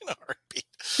heartbeat. in a heartbeat.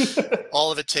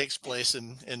 All of it takes place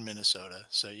in Minnesota,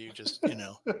 so you just In and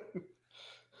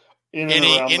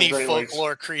around the any Great Lakes.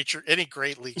 folklore creature, any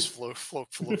Great Lakes flow,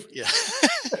 yeah.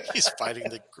 He's fighting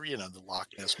the the Loch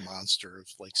Ness monster of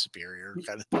Lake Superior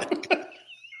kind of thing.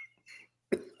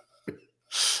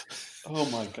 Oh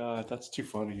my God, that's too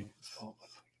funny. Oh,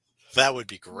 That would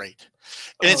be great.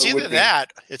 And it's either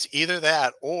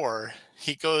that or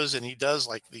he goes and he does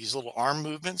like these little arm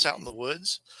movements out in the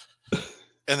woods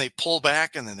and they pull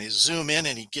back and then they zoom in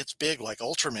and he gets big like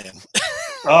Ultraman.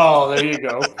 oh, there you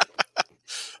go.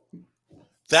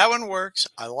 That one works.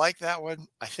 I like that one.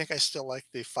 I think I still like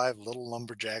the 5 little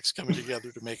lumberjacks coming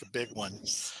together to make a big one.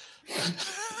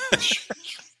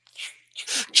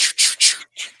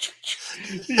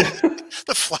 Yeah.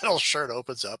 The flannel shirt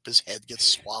opens up. His head gets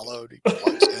swallowed. He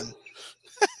plugs in.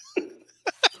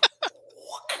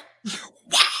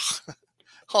 Wow.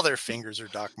 All their fingers are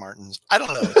Doc Martens. I don't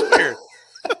know. It's weird.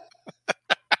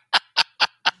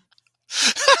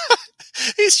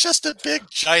 He's just a big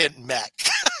giant mech.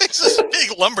 He's just a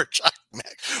big lumberjack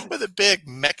mech with a big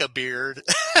mecha beard.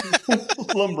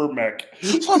 LumberMech.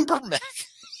 LumberMech.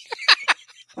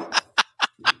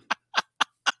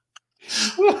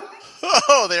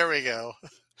 Oh, there we go.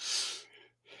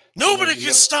 Nobody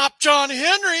can stop John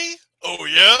Henry. Oh,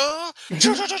 yeah?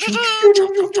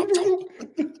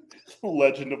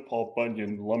 Legend of Paul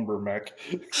Bunyan, LumberMech.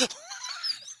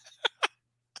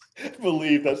 I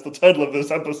believe that's the title of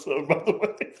this episode, by the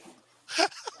way.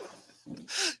 You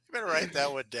better write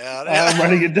that one down. I'm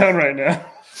writing it down right now.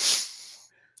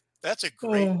 That's a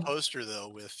great poster, though,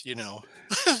 with,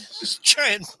 this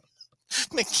giant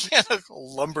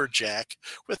mechanical lumberjack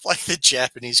with like the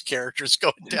Japanese characters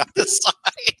going down the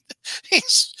side.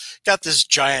 He's got this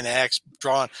giant axe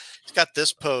drawn. He's got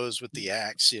this pose with the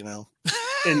axe,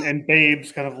 And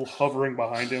Babe's kind of hovering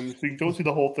behind him. So you don't see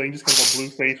the whole thing, just kind of a blue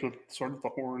face with sort of the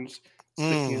horns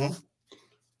sticking out.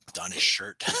 On his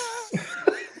shirt.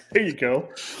 There you go.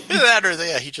 That or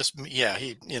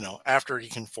after he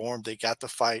conformed, they got the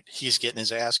fight. He's getting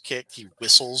his ass kicked. He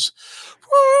whistles.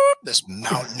 This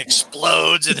mountain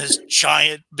explodes, and his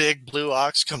giant big blue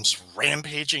ox comes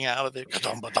rampaging out of it,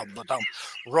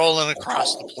 rolling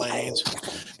across the plains.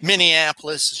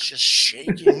 Minneapolis is just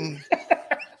shaking.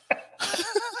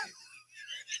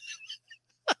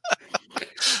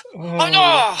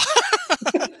 Oh,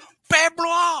 bad blue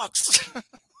ox.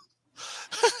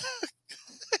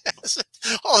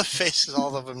 All the faces,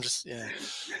 all of them just,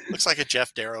 looks like a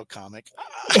Jeff Darrow comic.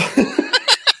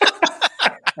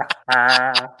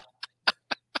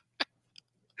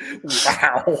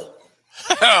 Wow.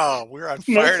 Oh, we're on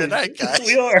fire tonight, guys.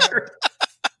 We are.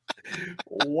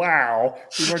 Wow.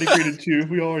 We've already created 2.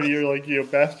 We already are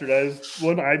bastardized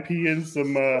 1 IP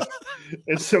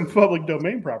and some public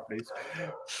domain properties.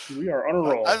 We are on a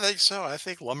roll. I think so. I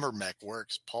think LumberMech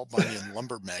works. Paul Bunyan,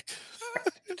 LumberMech.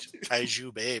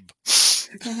 Kaiju Babe.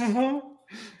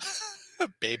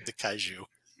 Babe the Kaiju.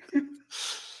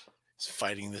 He's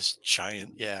fighting this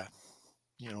giant, the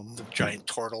giant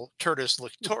tortoise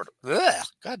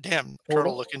goddamn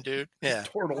turtle looking dude. Yeah.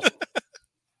 Turtle.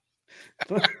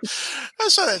 I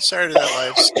saw that Saturday Night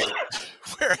Live skit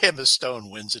where Emma Stone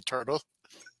wins a turtle.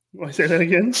 Want to say that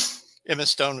again? Emma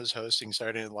Stone was hosting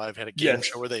Saturday Night Live, had a game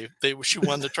show where she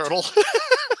won the turtle.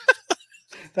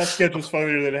 That sketch was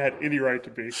funnier than it had any right to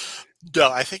be.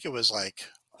 No, I think it was like,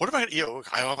 what am I going to,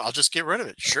 I'll just get rid of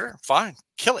it. Sure, fine.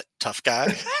 Kill it, tough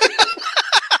guy.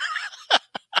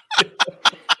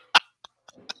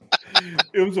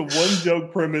 It was a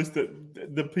one-joke premise that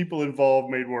the people involved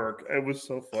made work. It was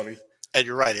so funny. And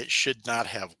you're right, it should not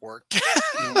have worked.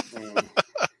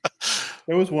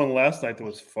 There was one last night that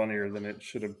was funnier than it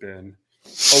should have been.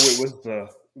 Oh, it was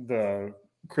the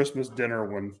Christmas dinner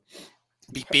one.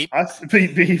 Beep, beep.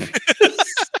 Beep, beep.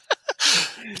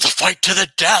 It's a fight to the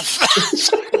death.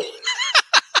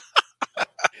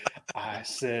 I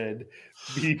said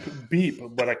beep, beep,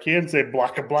 but I can say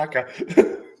blacka, blacka.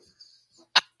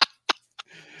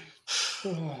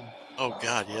 Oh,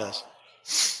 God, yes.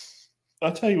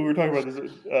 I'll tell you, we were talking about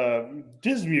this.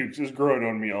 Dismukes is growing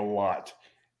on me a lot.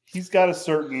 He's got a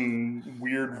certain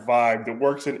weird vibe that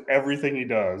works in everything he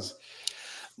does.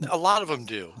 A lot of them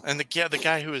do. And the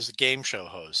guy who is the game show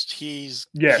host, he's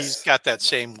got that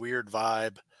same weird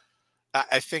vibe.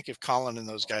 I think if Colin and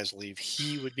those guys leave,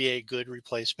 he would be a good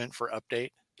replacement for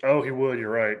Update. Oh, he would. You're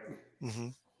right. Mm-hmm.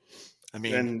 I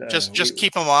mean, And just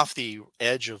keep him off the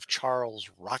edge of Charles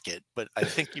Rocket, but I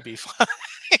think you'd be fine.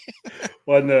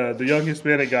 when the young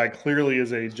Hispanic guy clearly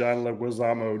is a John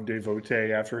Leguizamo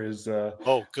devotee after his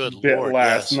Oh, good bit Lord,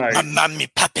 last yes. night. Mamma mi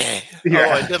papi. Yeah.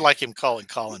 Oh, I did like him calling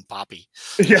Colin Poppy.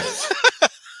 Yes.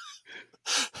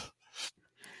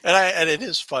 And it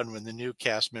is fun when the new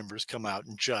cast members come out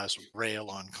and just rail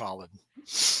on Colin.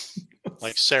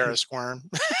 Like Sarah Squirm.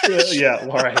 Yeah,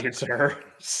 Laura hates her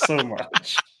so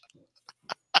much.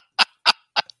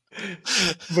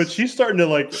 But she's starting to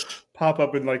like pop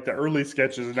up in like the early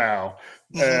sketches now.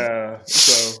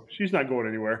 So she's not going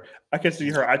anywhere. I can see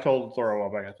her. I told Laura a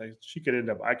while back, I think she could end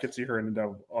up, I could see her end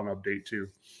up on Update too.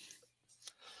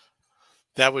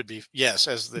 That would be, yes,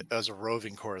 as a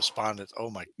roving correspondent.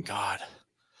 Oh my God.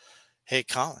 Hey,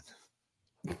 Colin,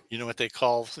 you know what they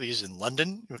call these in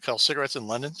London? You call cigarettes in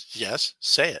London? Yes.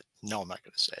 Say it. No, I'm not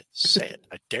going to say it. Say it.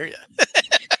 I dare you.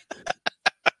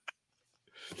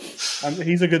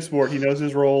 He's a good sport. He knows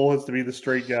his role is to be the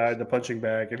straight guy, the punching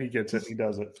bag, and he gets it. He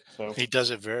does it. So he does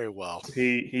it very well.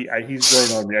 He's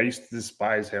grown on me. I used to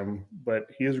despise him, but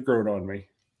he has grown on me.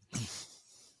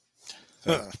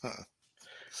 So.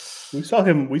 We saw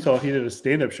he did a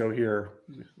stand-up show here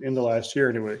in the last year,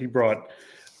 and he brought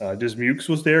Dismukes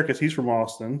was there because he's from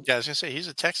Austin. Yeah, I was gonna say he's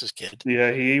a Texas kid.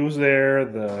 Yeah, he was there.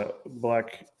 The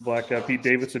black Pete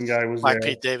Davidson guy was there.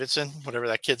 Pete Davidson, whatever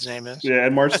that kid's name is. Yeah,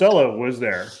 and Marcella was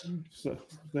there. So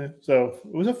it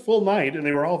was a full night, and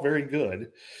they were all very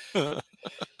good.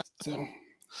 So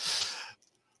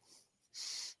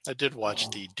I did watch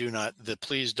the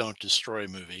Please Don't Destroy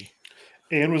movie.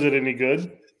 And was it any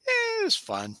good? It was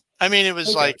fun. I mean, it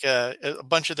was like a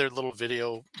bunch of their little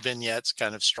video vignettes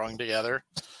kind of strung together.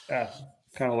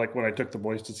 Kind of like when I took the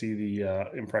boys to see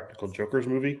the Impractical Jokers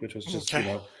movie, which was just,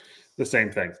 the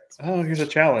same thing. Oh, here's a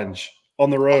challenge on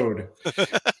the road.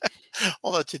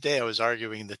 Although today I was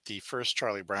arguing that the first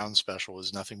Charlie Brown special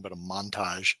was nothing but a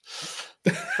montage.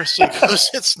 Christy goes,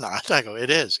 it's not. I go,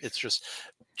 it is. It's just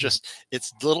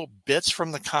it's little bits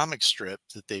from the comic strip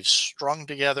that they've strung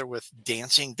together with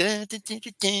dancing. I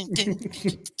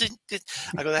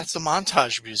go, that's the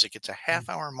montage music. It's a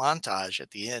half-hour montage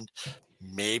at the end.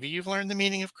 Maybe you've learned the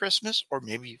meaning of Christmas, or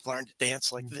maybe you've learned to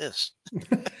dance like this.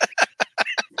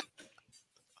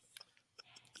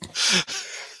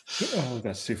 Oh,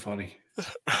 that's too funny.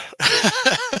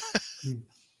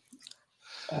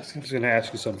 I was going to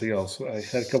ask you something else. I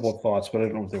had a couple of thoughts, but I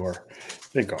don't know what they were.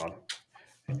 They're gone.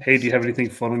 Hey, do you have anything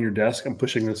fun on your desk? I'm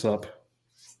pushing this up.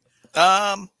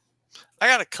 I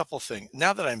got a couple things.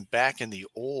 Now that I'm back in the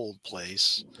old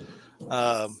place,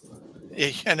 I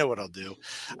know what I'll do.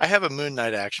 I have a Moon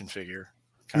Knight action figure.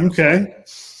 Okay.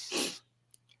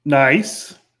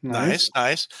 Nice.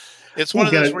 It's one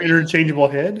of those where interchangeable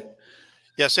head.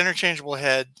 Yes, interchangeable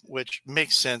head, which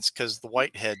makes sense because the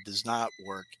white head does not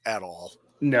work at all.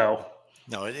 No,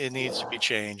 it needs to be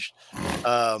changed.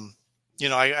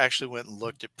 I actually went and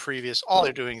looked at previous. All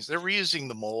they're doing is they're reusing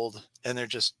the mold and they're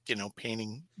just,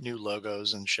 painting new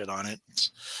logos and shit on it.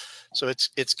 So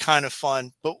it's kind of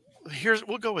fun. But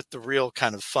we'll go with the real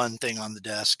kind of fun thing on the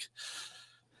desk.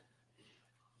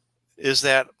 Is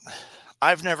that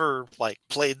I've never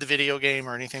played the video game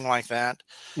or anything like that.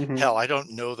 Mm-hmm. Hell, I don't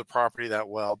know the property that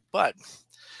well, but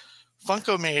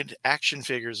Funko made action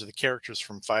figures of the characters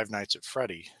from Five Nights at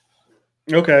Freddy.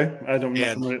 Okay. I don't know.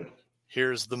 And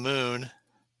here's the moon.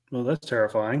 Well, that's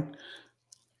terrifying.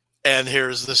 And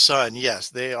here's the sun. Yes,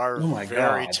 they are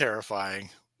very terrifying.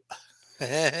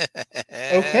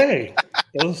 Okay.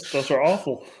 Those are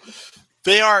awful.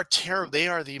 They are terrible. They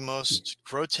are the most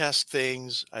grotesque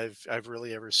things I've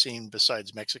really ever seen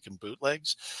besides Mexican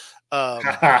bootlegs.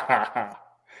 But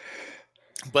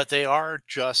they are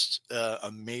just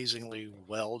amazingly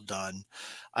well done.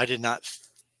 I've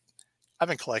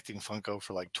been collecting Funko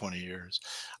for 20 years.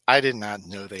 I did not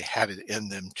know they had it in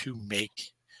them to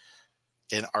make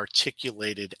an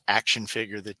articulated action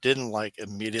figure that didn't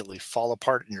immediately fall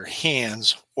apart in your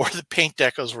hands, or the paint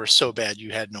decos were so bad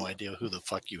you had no idea who the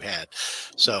fuck you had.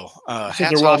 So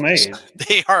they're well made.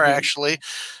 They are actually,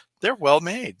 they're well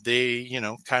made. They,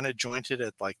 kind of jointed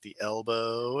at the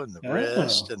elbow and the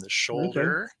wrist and the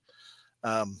shoulder.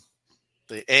 Okay.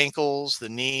 The ankles, the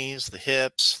knees, the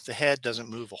hips, the head doesn't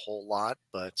move a whole lot,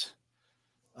 but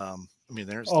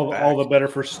there's all the better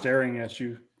for staring at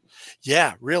you.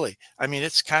 Yeah, really.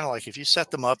 It's kind of like if you set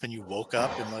them up and you woke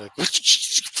up and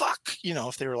fuck,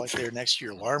 if they were there next to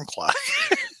your alarm clock.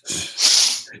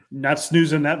 Not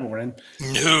snoozing that morning.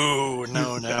 No.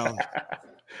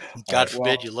 God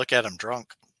forbid you look at them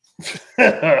drunk.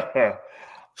 I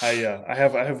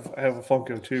have a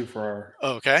Funko too for our.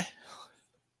 Okay.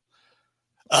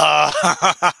 I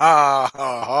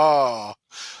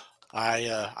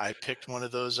picked one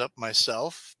of those up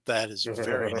myself. That is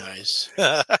very nice.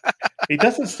 He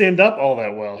doesn't stand up all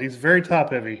that well. He's very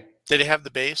top heavy. Did it have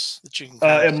the base that you can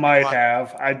kind It of might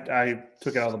have. I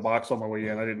took it out of the box on my way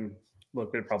in. I didn't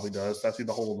look. It probably does. I see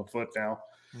the hole in the foot now.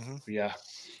 Mhm. But yeah.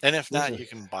 And if not, you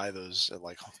can buy those at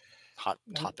like Hot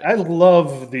Topic. I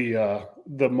love the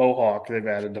mohawk they've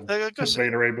added to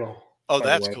Beta Ray Bill. Oh,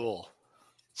 that's cool.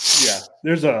 Yeah,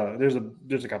 there's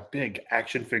like a big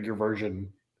action figure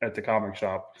version at the comic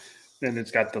shop, and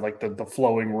it's got the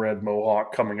flowing red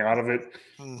mohawk coming out of it.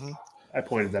 Mm-hmm. I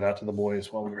pointed that out to the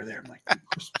boys while we were there. I'm like, I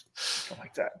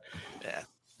like that. Yeah,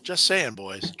 just saying,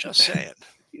 boys. Just saying.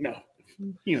 you know,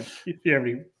 if you have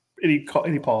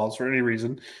any pause for any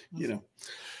reason, No,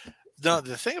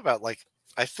 the thing about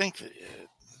I think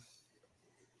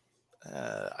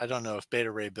I don't know if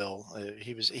Beta Ray Bill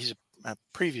he's a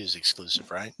previews exclusive,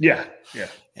 right? Yeah.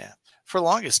 For the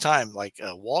longest time,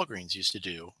 Walgreens used to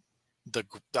do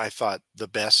I thought the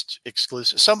best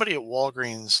exclusive. Somebody at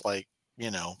Walgreens,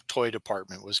 toy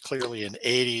department, was clearly an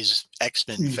 80s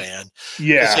X-Men fan.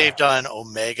 Yeah. Because they've done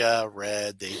Omega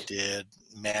Red, they did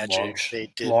Magic,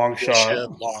 they did Long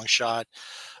Shot,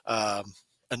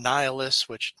 Annihilus,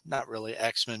 which not really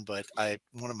X-Men, but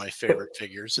one of my favorite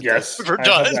figures that yes, they've ever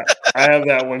done. I have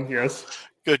that one, yes.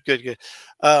 Good.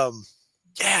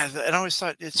 Yeah, and I always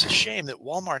thought it's a shame that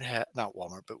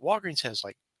Walgreens has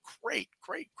great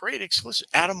exclusive.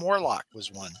 Adam Warlock was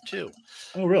one too.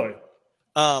 Oh, really?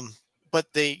 But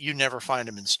you never find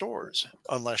them in stores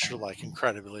unless you're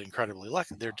incredibly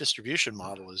lucky. Their distribution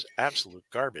model is absolute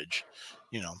garbage.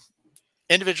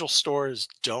 Individual stores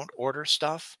don't order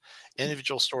stuff.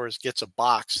 Individual stores gets a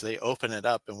box, they open it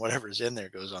up, and whatever's in there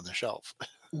goes on the shelf.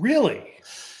 Really?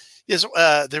 Yes.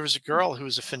 There was a girl who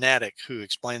was a fanatic who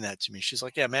explained that to me. She's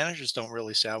like, yeah, managers don't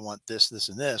really say, I want this, this,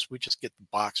 and this. We just get the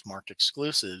box marked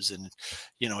exclusives. And,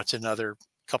 it's another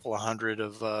couple of hundred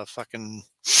of fucking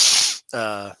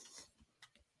the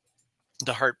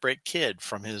Heartbreak Kid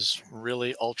from his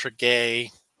really ultra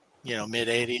gay, mid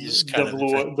 80s kind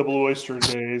the Blue Oyster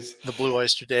days. The Blue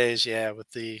Oyster days, yeah, with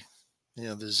the the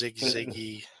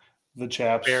ziggy, the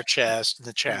chaps, bare chest,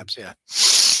 the chaps, yeah.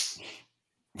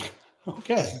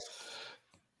 Okay.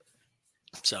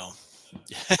 So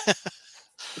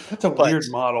that's a weird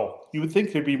model. You would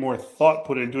think there'd be more thought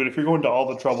put into it. If you're going to all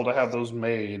the trouble to have those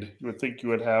made, you would think you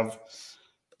would have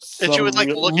some you would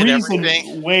look at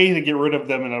everything, way to get rid of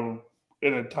them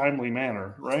in a timely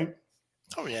manner, right?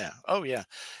 Oh yeah.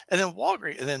 And then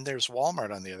Walgreens, and then there's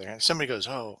Walmart on the other hand. Somebody goes,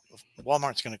 "Oh,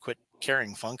 Walmart's going to quit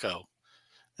carrying Funko," and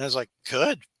I was like,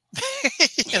 "Good."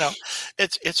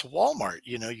 It's Walmart.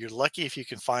 You're lucky if you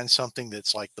can find something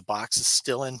that's the box is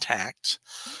still intact,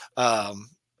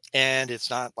 and it's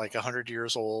not 100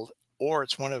 years old, or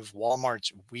it's one of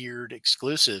Walmart's weird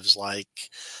exclusives,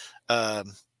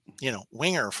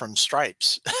 Winger from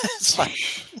Stripes. It's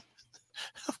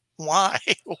why?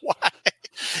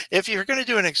 If you're going to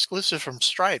do an exclusive from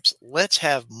Stripes, let's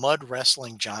have Mud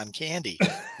Wrestling John Candy.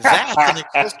 That's an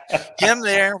exclusive. Him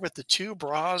there with the two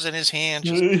bras in his hand,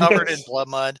 just covered in blood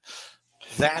mud.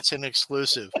 That's an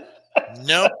exclusive.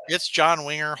 Nope, it's John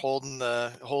Winger holding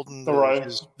the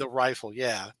rifle.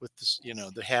 Yeah, with this,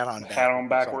 the hat on.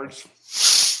 Backwards.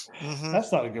 Mm-hmm.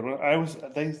 That's not a good one.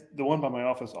 The one by my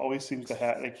office always seems to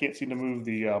have. They can't seem to move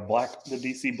the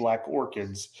DC Black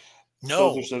Orchids.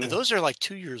 No, those are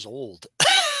 2 years old.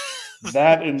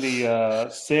 That and the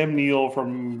Sam Neill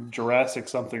from Jurassic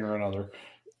something or another.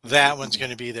 That one's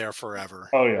going to be there forever.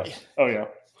 Oh yeah.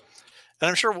 And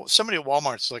I'm sure somebody at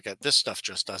Walmart's this stuff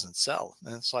just doesn't sell.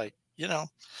 And it's it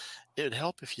would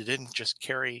help if you didn't just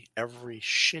carry every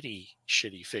shitty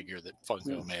figure that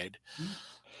Funko made.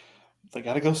 They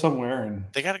got to go somewhere,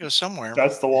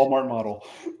 That's the Walmart model.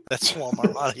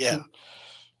 Yeah.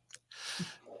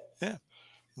 Yeah.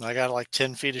 I got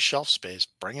 10 feet of shelf space.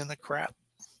 Bring in the crap.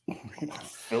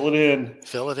 Fill it in.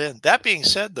 That being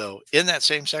said, though, in that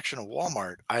same section of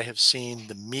Walmart, I have seen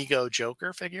the Mego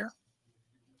Joker figure.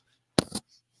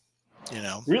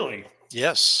 Really?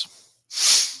 Yes.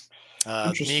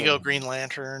 Mego Green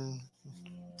Lantern,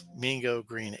 Mego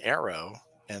Green Arrow,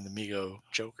 and the Mego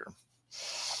Joker.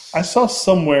 I saw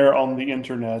somewhere on the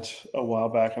internet a while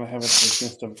back, and I haven't had a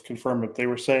chance to confirm it. They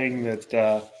were saying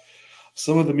that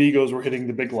some of the Migos were hitting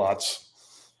the big lots.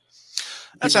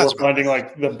 That sounds finding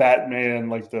the Batman,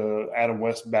 the Adam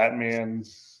West Batman.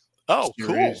 Oh,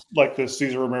 series, cool! The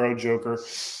Cesar Romero Joker.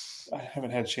 I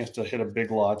haven't had a chance to hit a big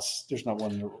lots. There's not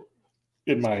one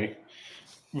in my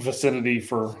vicinity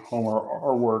for home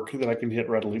or work that I can hit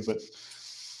readily, but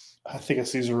I think a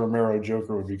Cesar Romero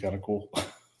Joker would be kind of cool.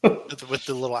 with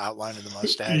the little outline of the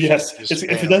mustache. Yes, Just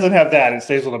if it bam. doesn't have that, it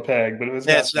stays on a peg. But if it's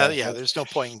Yeah, got it's not, that, yeah, there's no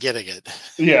point in getting it.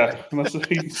 yeah, unless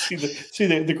you see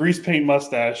the grease paint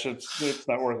mustache, it's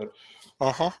not worth it.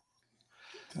 Uh-huh.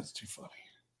 That's too funny.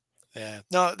 Yeah.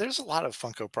 No, there's a lot of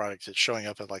Funko products that's showing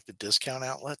up at like the discount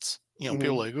outlets. People Mhm.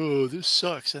 are like, oh, this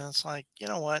sucks. And it's like, you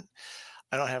know what?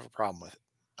 I don't have a problem with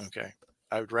it. Okay.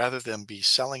 I would rather them be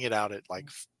selling it out at like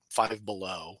Five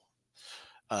Below,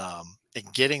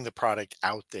 and getting the product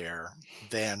out there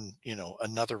than,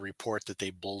 another report that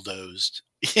they bulldozed,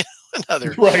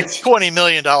 another Right, $20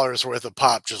 million worth of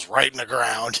pop just right in the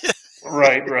ground.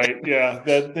 right. Yeah,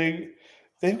 that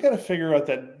they've got to figure out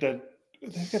that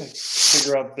they've got to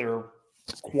figure out their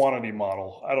quantity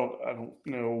model. I don't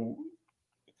know.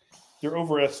 They're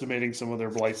overestimating some of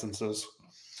their licenses.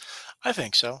 I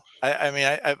think so. I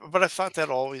mean, but I thought that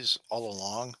all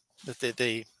along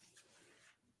that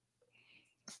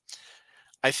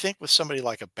I think with somebody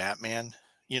like a Batman,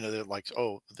 they're like,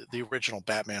 oh, the original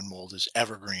Batman mold is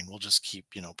evergreen. We'll just keep,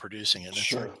 producing it. And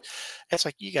Sure. it's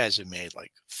like you guys have made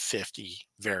like 50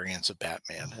 variants of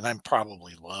Batman, and I'm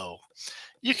probably low.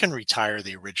 You can retire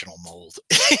the original mold.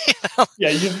 Yeah,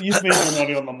 you've made your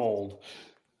money on the mold.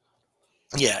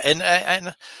 Yeah,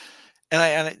 and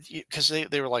because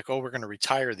they were like, oh, we're going to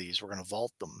retire these, we're going to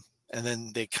vault them, and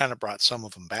then they kind of brought some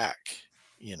of them back,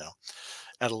 you know,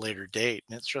 at a later date,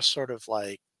 and it's just sort of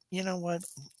like, you know what,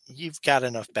 you've got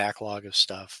enough backlog of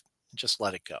stuff, just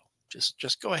let it go.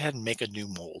 Just go ahead and make a new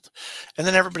mold, and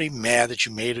then everybody mad that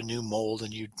you made a new mold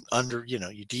and you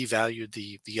you devalued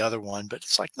the other one, but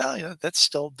it's like, no, that's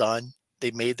still done.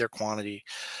 They made their quantity.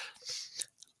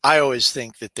 I always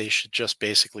think that they should just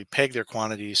basically peg their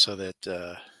quantity so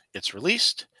that it's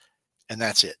released and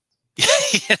that's it.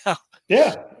 you know,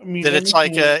 Yeah, I mean that that it's makes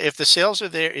like more. if the sales are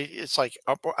there, it's like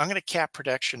I'm going to cap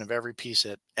production of every piece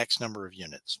at X number of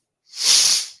units.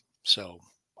 So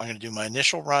I'm going to do my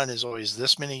initial run is always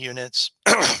this many units,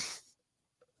 and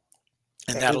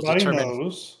that'll Everybody determine.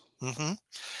 knows. Mhm.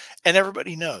 And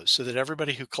everybody knows, so that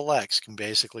everybody who collects can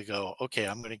basically go, okay,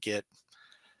 I'm going to get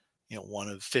one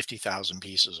of 50,000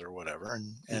 pieces or whatever,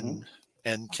 and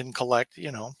Mhm. can collect,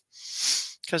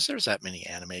 because there's that many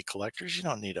anime collectors. You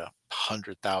don't need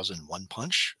 100,000 One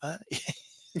Punch.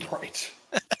 Right.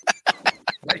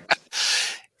 Right.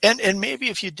 And maybe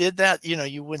if you did that,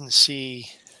 you wouldn't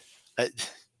see. Uh,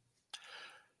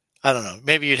 I don't know.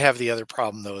 Maybe you'd have the other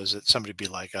problem though, is that somebody'd be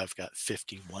like, "I've got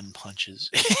 51 punches."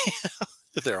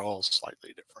 They're all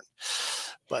slightly different,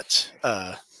 but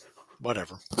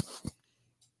whatever.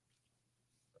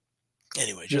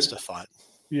 Anyway, just a thought.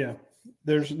 Yeah.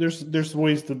 There's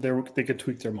ways that they could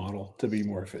tweak their model to be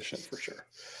more efficient for sure.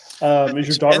 Is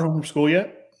your daughter home from school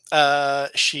yet?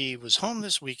 She was home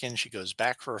this weekend. She goes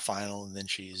back for a final, and then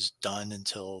she's done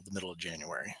until the middle of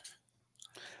January.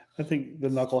 I think the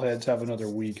knuckleheads have another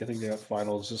week. I think they have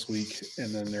finals this week,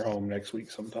 and then they're home next week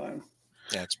sometime.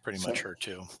 Yeah, it's pretty much her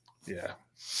too. Yeah.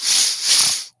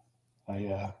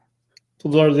 I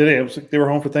told Laura the other day, I was like, they were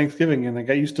home for Thanksgiving, and I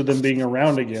got used to them being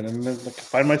around again, and I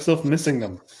find myself missing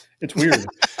them. It's weird.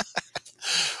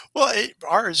 Well,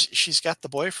 ours, she's got the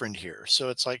boyfriend here, so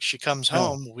it's like she comes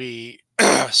home, we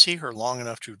see her long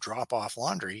enough to drop off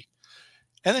laundry,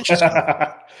 and then she's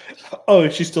gone. Oh,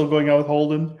 is she still going out with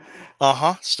Holden?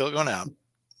 Still going out.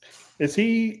 Is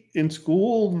he in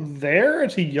school there?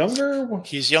 Is he younger?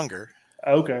 He's younger.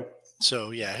 Okay. So,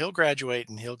 yeah, he'll graduate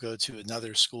and he'll go to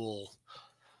another school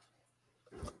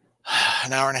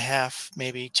an hour and a half,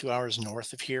 maybe 2 hours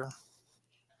north of here.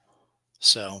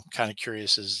 So, kind of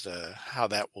curious as to how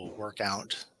that will work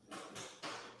out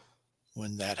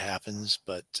when that happens.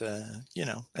 But,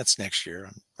 that's next year.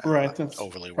 I'm Right. not That's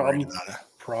overly worried about it.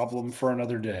 Problem for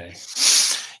another day.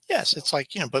 Yes, it's like,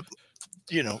 but,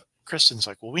 Kristen's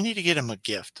like, well, we need to get him a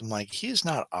gift. I'm like, he is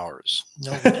not ours.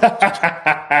 No, we don't.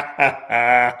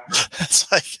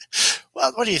 It's like,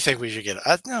 well, what do you think we should get?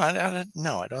 No,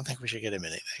 I don't think we should get him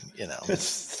anything,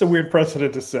 It's a weird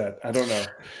precedent to set. I don't know.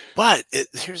 But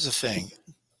here's the thing.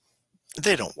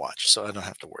 They don't watch, so I don't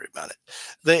have to worry about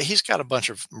it. He's got a bunch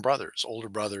of brothers, older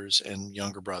brothers and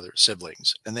younger brothers,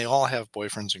 siblings, and they all have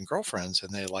boyfriends and girlfriends,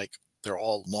 and they're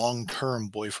all long-term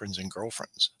boyfriends and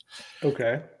girlfriends.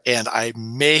 Okay. And I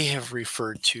may have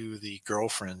referred to the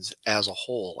girlfriends as a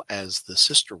whole as the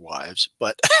sister wives,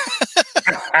 but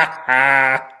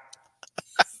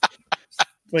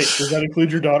Wait, does that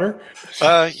include your daughter?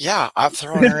 yeah, I'm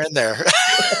throwing her in there.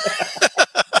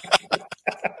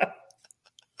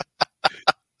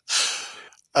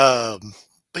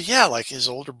 But yeah, like his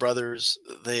older brothers,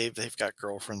 they've got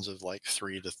girlfriends of like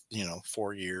 3 to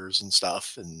 4 years and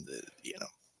stuff, and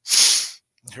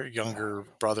Her younger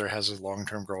brother has a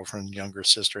long-term girlfriend. Younger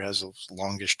sister has a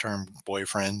longish-term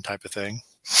boyfriend type of thing.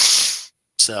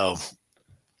 So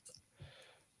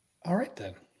All right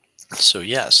then.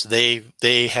 yes,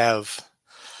 they have.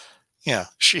 Yeah,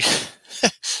 she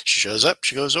she shows up.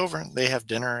 She goes over, and they have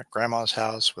dinner at grandma's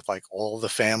house with like all the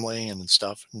family and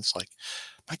stuff. And it's like,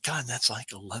 my God, that's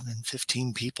like 11,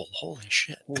 15 people. Holy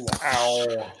shit!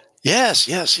 Wow. Yes,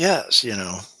 yes, yes.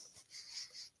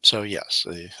 So yes,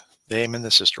 they aim in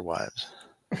the sister wives.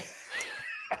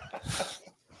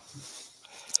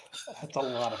 That's a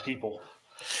lot of people.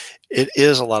 It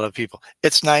is a lot of people.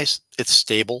 It's nice. It's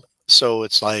stable. So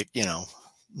it's like,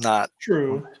 not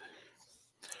True.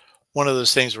 one of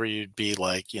those things where you'd be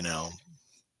like,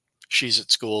 she's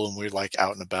at school and we're like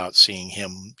out and about seeing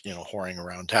him, whoring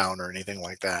around town or anything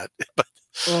like that. But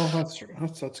Oh, that's true.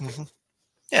 That's good. Mhm.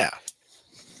 Yeah.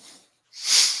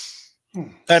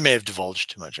 I may have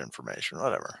divulged too much information.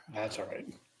 Whatever. That's all right.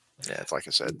 Yeah, it's like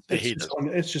I said.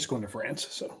 It's just going to France,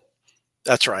 so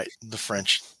That's right. The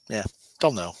French. Yeah.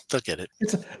 They'll know. They'll get it.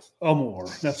 it's amor.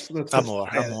 That's Amor.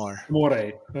 Amore.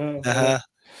 Uh-huh.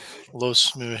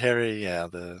 Los Mujeres. Yeah.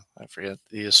 I forget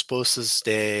the esposas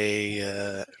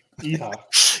de Hija.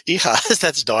 hija.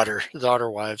 That's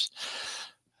daughter wives.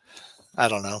 I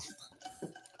don't know.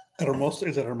 Hermosa.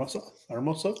 Is it Hermosa?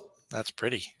 Hermosa? That's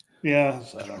pretty. Yeah,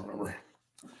 I don't remember.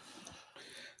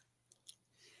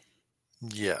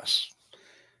 Yes.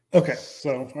 Okay,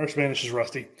 so our Spanish is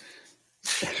rusty.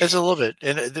 It's a little bit,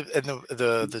 and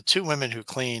the two women who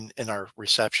clean and are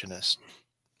receptionists,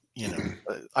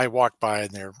 I walk by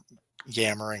and they're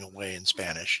yammering away in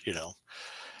Spanish, and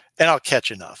I'll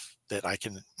catch enough that I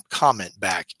can comment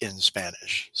back in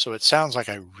Spanish. So it sounds like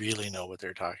I really know what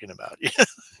they're talking about.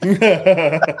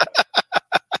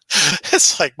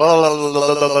 It's like blah, blah, blah,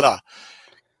 blah, blah, blah.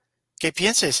 ¿Qué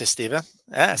piensas, Steven?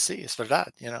 Ah, sí, es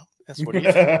verdad. That's what do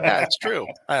you think? Yeah, it's true.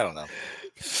 I don't know.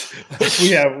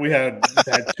 we had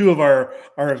two of our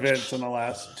events in the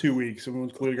last 2 weeks,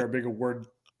 including our big award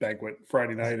banquet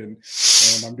Friday night, and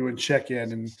I'm doing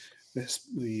check-in, and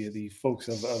the folks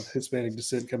of Hispanic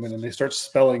descent come in and they start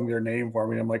spelling their name for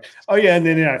me. I'm like, oh yeah, and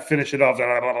then I finish it off.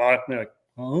 Blah, blah, blah, and they're like,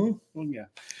 oh yeah,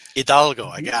 Hidalgo,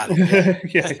 I got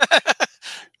it. Yeah.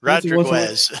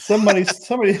 Rodriguez. Somebody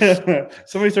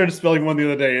started spelling one the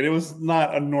other day, and it was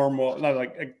not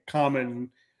like a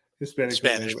common Hispanic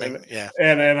name. Yeah.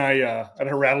 And I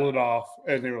rattled it off,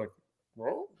 and they were like,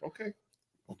 "Oh, okay,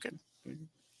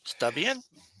 Está bien.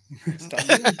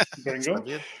 There you go."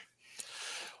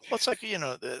 Well, it's like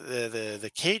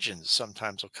the Cajuns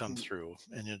sometimes will come through,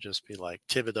 and you'll just be like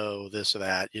Thibodeau, this or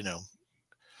that. It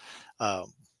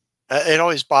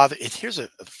always bothers. Here's a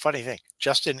funny thing: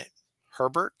 Justin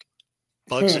Herbert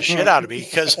bugs the shit out of me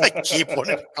because I keep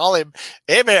wanting to call him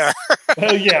Amer.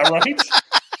 Oh yeah, right.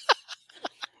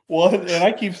 Well,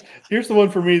 and here's the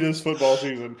one for me this football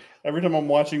season. Every time I'm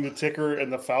watching the ticker and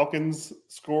the Falcons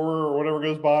score or whatever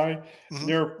goes by,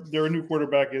 their new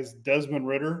quarterback is Desmond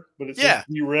Ritter, but it says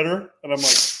D. Ritter, and I'm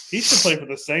like, he should play for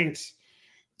the Saints.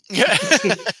 Yeah,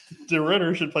 D.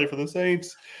 Ritter should play for the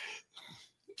Saints.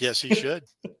 Yes, he should.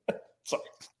 Sorry.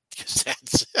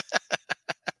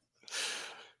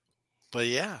 But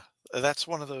yeah, that's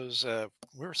one of those.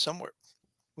 We were somewhere.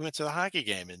 We went to the hockey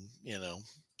game, and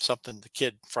something. The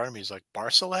kid in front of me is like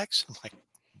Barcelex. I'm like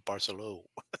Barcelo.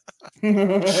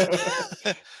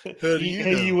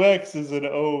 AUX is an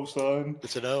O, son.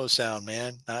 It's an O sound,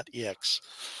 man, not EX.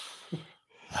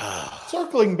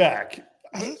 Circling back,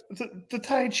 the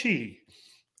Tai Chi.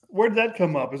 Where did that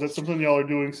come up? Is that something y'all are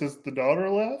doing since the daughter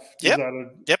left? Yep.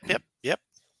 Yep.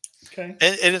 Okay.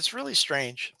 And it's really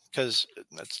strange because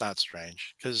it's not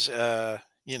strange because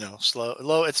slow,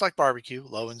 low. It's like barbecue,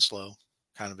 low and slow,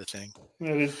 kind of a thing.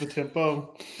 That is the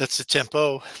tempo. That's the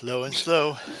tempo, low and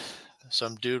slow.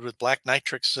 Some dude with black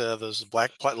nitrix, those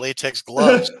black latex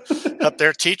gloves, up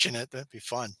there teaching it. That'd be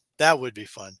fun. That would be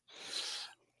fun.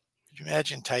 Could you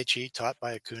imagine Tai Chi taught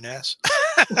by a coon-ass?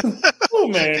 Oh,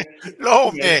 man.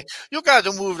 No, man. You got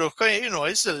to move the,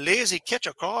 it's a lazy catch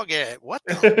a crawdad. What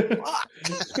the fuck?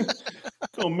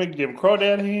 Gonna make them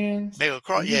crawdad hands. Make a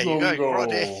crawdad. Yeah, you got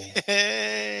crawdad.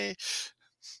 Hey.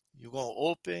 You're going to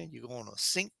open. You're going to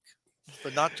sink,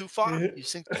 but not too far. You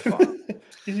sink too far.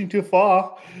 You sink too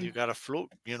far. You got to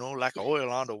float, like oil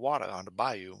on the water on the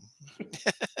bayou.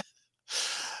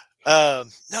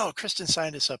 No, Kristen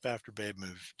signed us up after Babe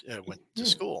went to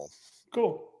school.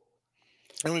 Cool.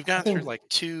 And we've gone through like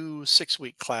 2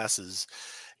 6-week classes,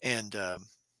 and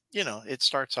it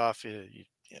starts off.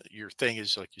 Your thing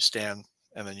is like you stand,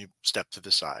 and then you step to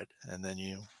the side, and then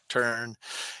you turn.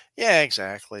 Yeah,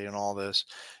 exactly, and all this.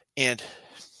 And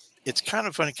it's kind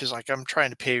of funny because like I'm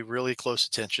trying to pay really close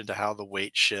attention to how the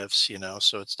weight shifts,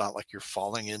 so it's not like you're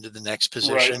falling into the next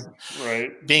position,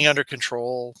 Right. being under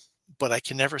control, but I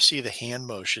can never see the hand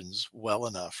motions well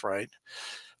enough, right?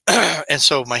 And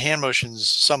so my hand motions,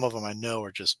 some of them I know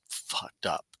are just fucked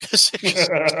up because they're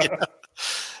just,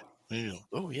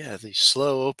 oh yeah, the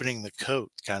slow opening the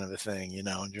coat kind of a thing,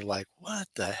 and you're like, what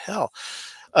the hell?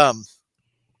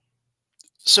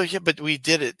 So yeah, but we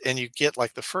did it, and you get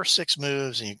like the first 6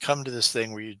 moves, and you come to this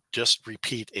thing where you just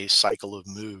repeat a cycle of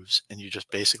moves, and you just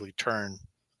basically turn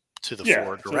to the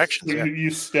 4 directions. So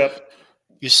you step.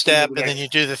 You step, and then you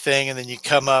do the thing, and then you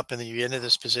come up, and then you enter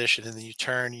this position, and then you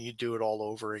turn, and you do it all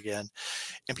over again.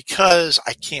 And because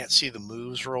I can't see the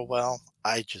moves real well,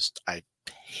 I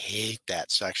hate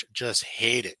that section. Just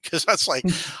hate it because that's like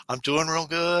I'm doing real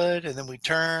good, and then we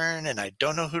turn, and I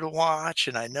don't know who to watch,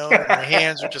 and I know that my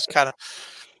hands are just kind of.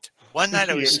 One night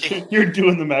I was you're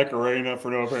doing the Macarena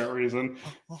for no apparent reason.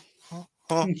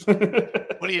 What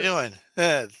are you doing?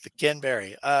 The Ken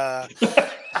Berry. But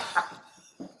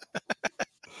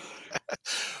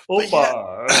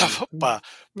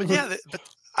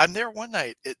I'm there one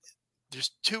night.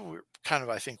 There's 2 kind of,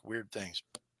 I think, weird things.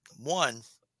 One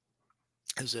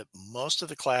is that most of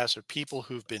the class are people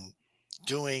who've been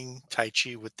doing Tai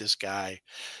Chi with this guy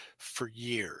for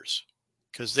years.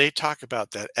 Because they talk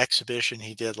about that exhibition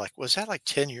he did, like, was that like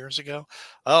 10 years ago?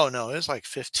 Oh, no, it was like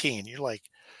 15. You're like,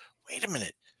 wait a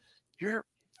minute. You're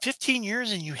 15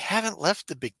 years and you haven't left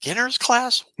the beginner's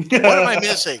class? What am I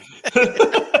missing?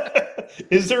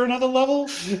 Is there another level?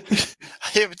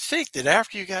 I would think that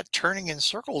after you got turning in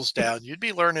circles down, you'd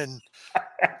be learning,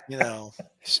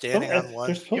 standing on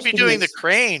one. You'd be doing the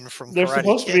crane from There's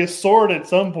supposed to be a sword at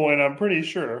some point, I'm pretty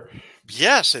sure.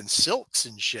 Yes, and silks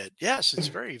and shit. Yes, it's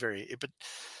very, very. But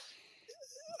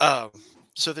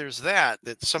so there's that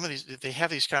some of these, they have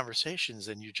these conversations,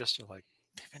 and you just are like,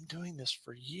 they've been doing this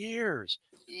for years.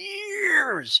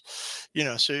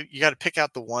 So you got to pick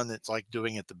out the one that's like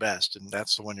doing it the best, and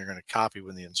that's the one you're going to copy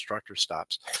when the instructor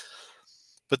stops.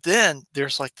 But then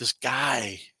there's like this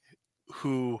guy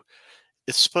who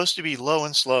it's supposed to be low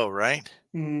and slow, right?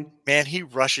 Mm-hmm. Man, he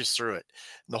rushes through it.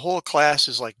 And the whole class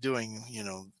is like doing,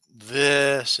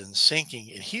 this and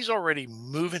sinking, and he's already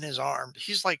moving his arm.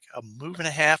 He's like a move and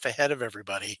a half ahead of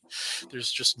everybody. There's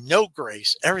just no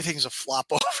grace. Everything's a flop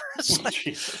over. It's like,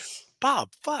 Jesus. Bob,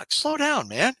 fuck, slow down,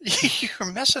 man.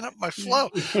 You're messing up my flow.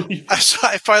 So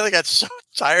I finally got so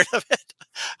tired of it.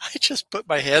 I just put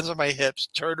my hands on my hips,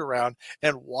 turned around,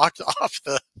 and walked off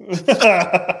the.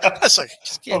 I was like,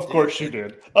 of course you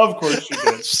did. Of course you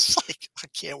did. It's like, I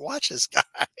can't watch this guy.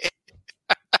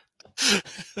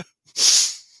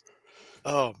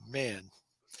 Oh man.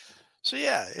 So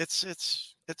yeah, it's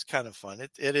kind of fun.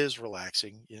 It is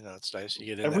relaxing. It's nice to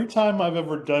get in. Every time I've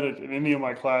ever done it in any of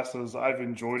my classes, I've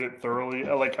enjoyed it thoroughly.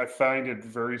 I find it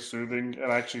very soothing,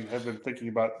 and I actually have been thinking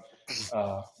about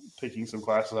taking some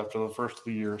classes after the first of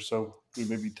the year. So we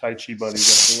may be Tai Chi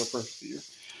buddies after the first of the year.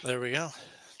 There we go.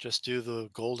 Just do the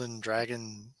Golden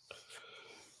Dragon.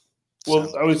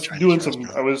 Well, I was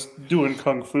doing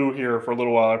Kung Fu here for a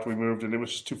little while after we moved, and it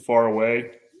was just too far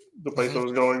away, the place I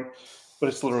was going. But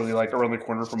it's literally like around the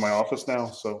corner from my office now.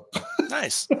 So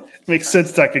nice. It makes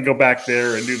sense that I could go back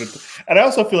there and do and I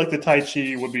also feel like the Tai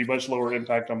Chi would be much lower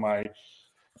impact on my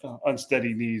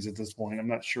unsteady knees at this point. I'm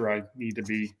not sure I need to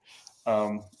be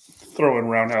throwing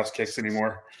roundhouse kicks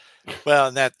anymore. Well,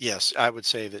 and yes, I would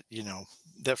say that,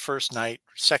 that first night,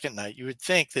 second night, you would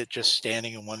think that just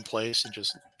standing in one place and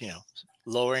just,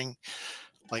 lowering,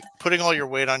 like putting all your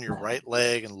weight on your right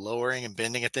leg and lowering and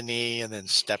bending at the knee and then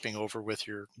stepping over with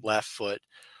your left foot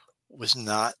was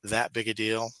not that big a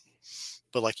deal.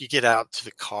 But like you get out to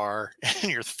the car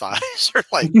and your thighs are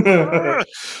like, yeah.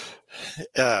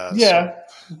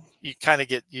 So you kind of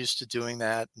get used to doing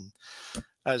that. And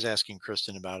I was asking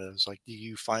Kristen about it. I was like, do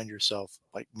you find yourself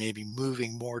like maybe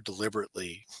moving more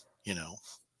deliberately,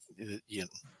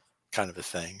 kind of a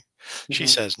thing? Mm-hmm. She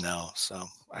says no. So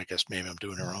I guess maybe I'm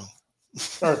doing it wrong.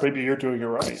 Or maybe you're doing it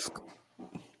right.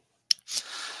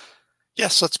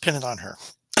 Yes, let's pin it on her.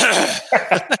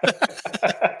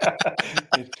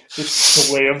 It's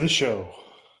the way of the show.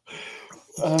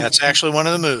 That's actually one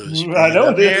of the moves. I know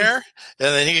it is. Here,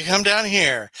 and then you come down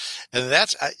here, and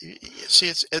that's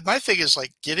my thing is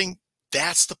like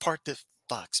that's the part that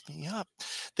fucks me up.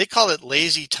 They call it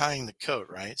lazy tying the coat,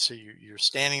 right? So you're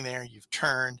standing there, you've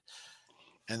turned,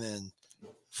 and then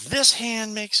this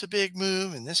hand makes a big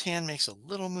move, and this hand makes a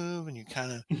little move, and you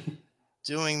kind of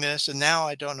doing this, and now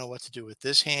I don't know what to do with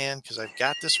this hand because I've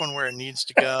got this one where it needs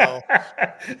to go,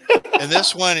 and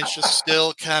this one is just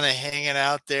still kind of hanging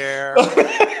out there.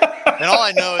 And all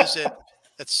I know is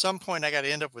that at some point I got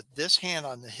to end up with this hand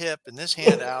on the hip and this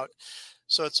hand out.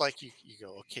 So it's like you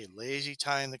go, okay, lazy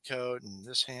tying the coat, and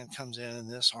this hand comes in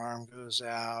and this arm goes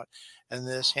out, and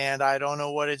this hand, I don't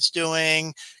know what it's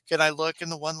doing. Can I look? And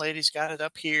the one lady's got it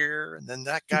up here, and then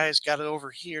that guy's got it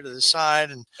over here to the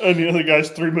side. And the other guy's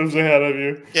 3 moves ahead of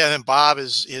you. yeah, then Bob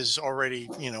is already,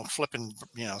 flipping,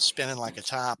 spinning like a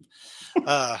top.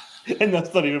 And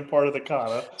that's not even part of the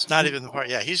kata. It's not even the part.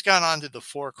 Yeah, he's gone on to the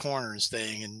 4 corners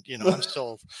thing, and I'm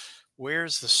still,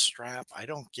 where's the strap? I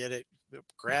don't get it.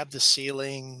 Grab the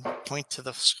ceiling, point to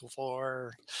the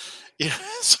floor.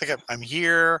 It's like I'm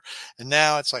here, and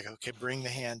now it's like, okay, bring the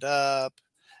hand up,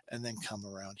 and then come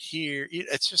around here.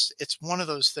 It's one of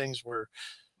those things where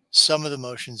some of the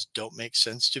motions don't make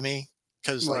sense to me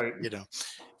because, Right.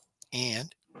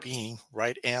 and being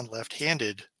right and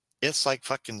left-handed, it's like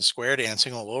fucking square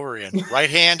dancing all over again. Right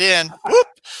hand in, whoop,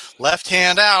 left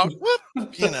hand out, whoop,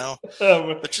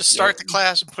 Let's just start the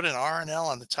class and put an R and L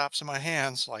on the tops of my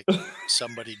hands like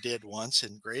somebody did once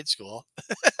in grade school.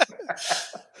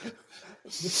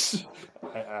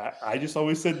 I just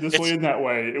always said this way and that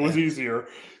way. It was easier.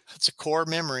 It's a core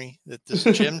memory that this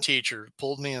gym teacher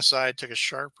pulled me aside, took a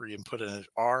Sharpie and put an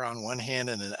R on one hand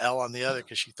and an L on the other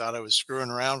because she thought I was screwing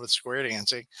around with square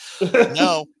dancing.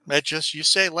 No, you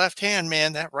say left hand,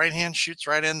 man, that right hand shoots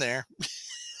right in there.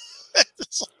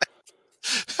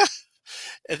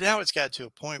 And now it's got to a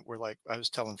point where, like I was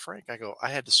telling Frank, I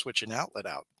had to switch an outlet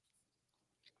out.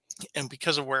 And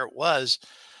because of where it was,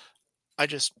 I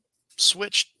just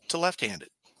switched to left-handed.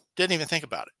 Didn't even think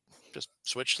about it. Just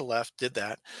switched to left, did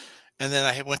that. And then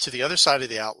I went to the other side of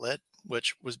the outlet,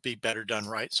 which would be better done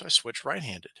right. So I switched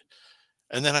right-handed.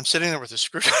 And then I'm sitting there with a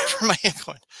screwdriver in my hand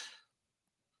going,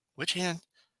 which hand?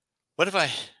 What if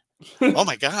I, oh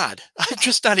my God, I'm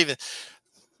just not even,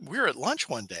 we were at lunch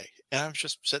one day and I was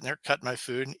just sitting there cutting my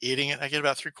food and eating it. I get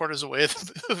about 3/4 of the way.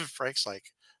 Frank's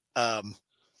like,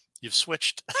 you've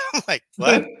switched. I'm like,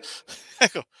 what? I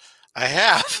go, I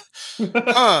have.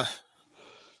 Huh.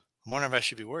 I'm wondering if I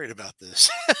should be worried about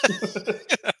this.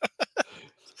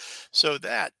 So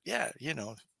that, your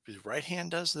right hand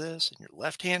does this and your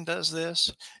left hand does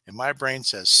this. And my brain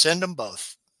says, send them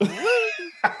both.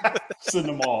 Send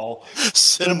them all.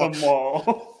 Send them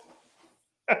all.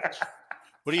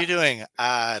 What are you doing?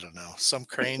 I don't know. Some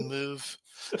crane move.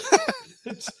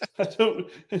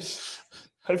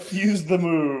 I've fused the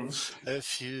moves.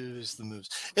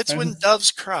 It's when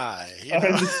doves cry.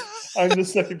 I'm the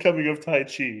second coming of Tai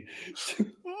Chi.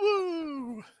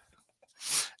 Woo.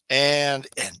 And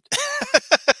end.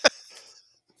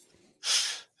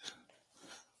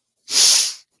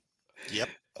 Yep.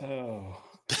 Oh.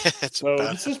 So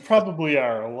this is probably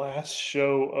our last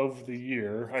show of the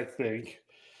year, I think.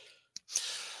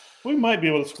 We might be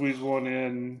able to squeeze one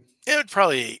in. It would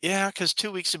probably, because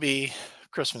 2 weeks would be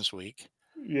Christmas week.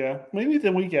 Yeah, maybe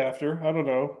the week after. I don't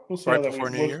know. We'll see right how that before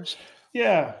New Year's?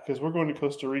 Yeah, because we're going to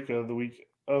Costa Rica the week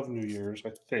of New Year's,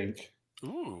 I think.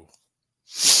 Ooh.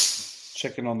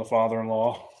 Checking on the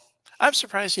father-in-law. I'm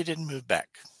surprised he didn't move back.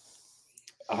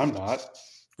 I'm not.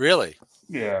 Really?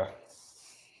 Yeah.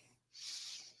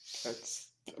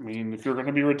 If you're going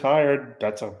to be retired,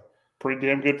 that's a pretty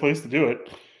damn good place to do it.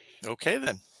 Okay,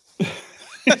 then.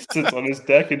 He sits on his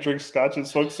deck and drinks scotch and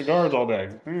smokes cigars all day.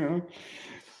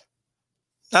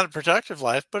 Not a productive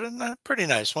life, but a pretty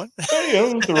nice one.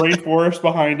 With the rainforest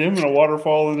behind him and a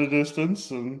waterfall in the distance.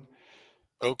 And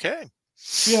okay.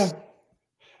 Yeah.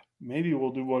 Maybe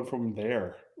we'll do one from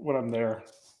there when I'm there.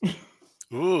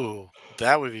 Ooh,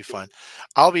 that would be fun.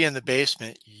 I'll be in the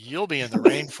basement. You'll be in the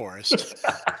rainforest.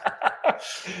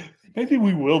 Maybe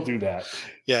we will do that.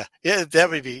 Yeah, that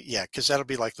would be, because that'll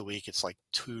be like the week. It's like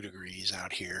 2 degrees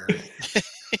out here.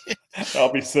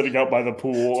 I'll be sitting out by the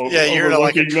pool. Yeah, you're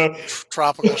like a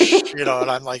tropical, and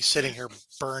I'm like sitting here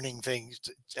burning things.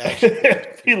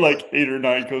 Be like 8 or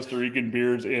 9 Costa Rican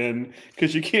beers in,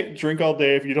 because you can't drink all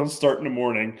day if you don't start in the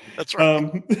morning. That's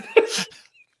right.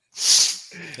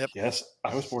 Yep. Yes,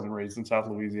 I was born and raised in South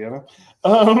Louisiana.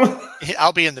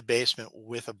 I'll be in the basement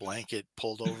with a blanket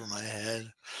pulled over my head.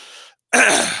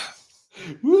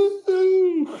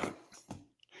 Woo-hoo.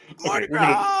 Okay,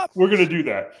 we're gonna do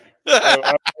that.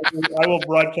 I will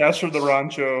broadcast from the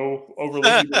rancho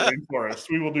overlooking the rainforest.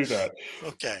 We will do that.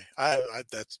 Okay,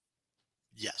 that's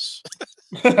yes.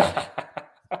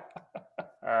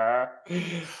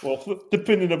 Well,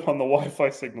 depending upon the Wi-Fi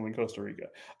signal in Costa Rica.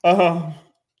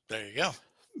 There you go.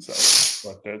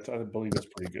 But I believe that's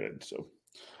pretty good. So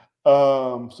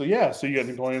you got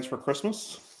any plans for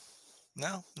Christmas?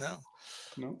 No.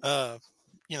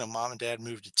 Mom and Dad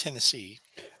moved to Tennessee.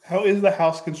 How is the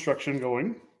house construction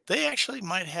going? They actually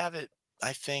might have it,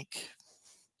 I think,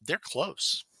 they're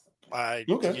close.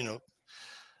 Okay.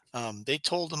 They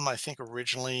told him, I think,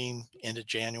 originally end of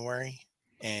January,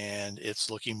 and it's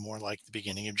looking more like the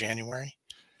beginning of January.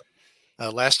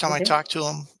 Last time I Okay. talked to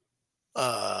him,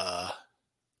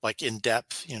 like in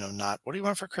depth, not what do you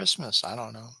want for Christmas? I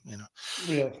don't know,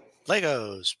 Yeah.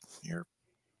 Legos. You're,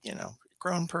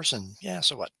 grown person. Yeah.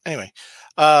 So what? Anyway,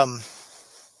 um,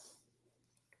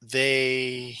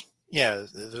 the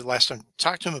last time I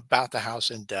talked to him about the house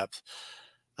in depth,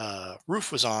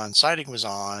 roof was on, siding was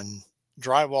on,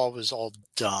 drywall was all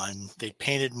done. They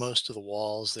painted most of the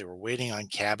walls. They were waiting on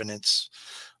cabinets.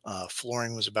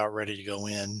 Flooring was about ready to go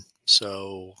in.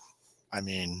 So, I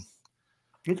mean,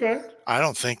 Okay. I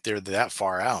don't think they're that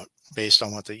far out based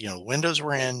on what windows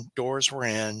were in, doors were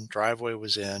in, driveway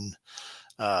was in.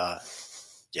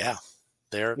 Yeah,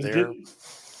 they're And,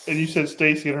 and you said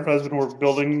Stacy and her husband were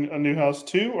building a new house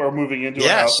too, or moving into a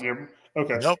house? yes.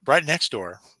 Okay. Nope, right next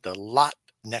door, the lot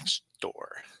next door.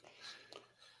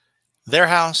 Their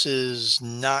house is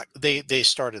not. They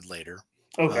started later,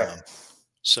 Okay.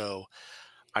 so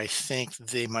I think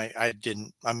they might. I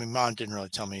mean, Mom didn't really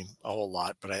tell me a whole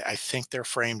lot, but I think they're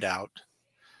framed out,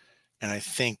 and I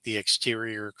think the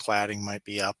exterior cladding might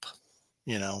be up,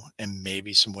 and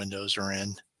maybe some windows are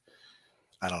in.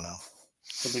 I don't know.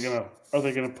 Are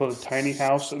they gonna put a tiny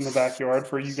house in the backyard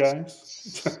for you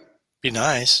guys? Be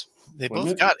nice. They Wouldn't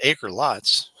both it? got acre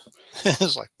lots.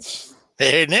 It's like,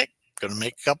 hey Nick, gonna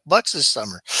make a couple bucks this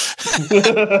summer.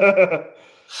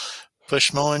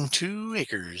 Push mowing 2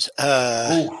 acres.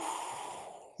 Ooh.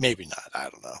 Maybe not. I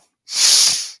don't know.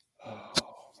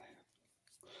 Oh, man.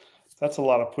 That's a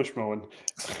lot of push mowing.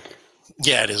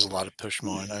 Yeah, it is a lot of push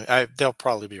mowing. There'll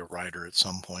probably be a rider at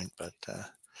some point, but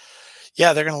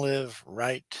yeah, they're gonna live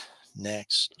right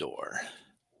next door.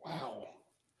 Wow.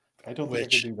 I don't think I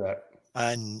could Which, do that.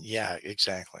 yeah,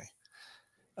 exactly.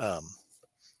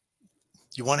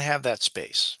 You want to have that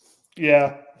space,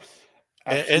 Yeah.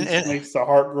 and, Absence makes the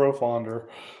heart grow fonder.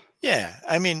 yeah,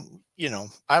 I mean,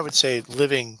 I would say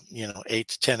living, 8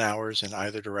 to 10 hours in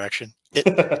either direction.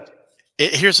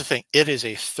 Here's the thing. It is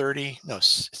a 30, no,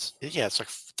 it's like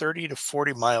 30 to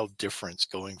 40 mile difference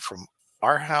going from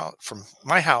from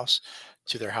my house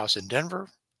to their house in Denver,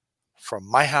 from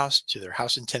my house to their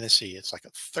house in Tennessee. It's like a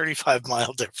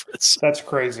 35-mile difference. That's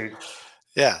crazy.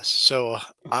 Yes. So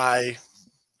right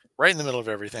in the middle of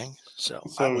everything. So I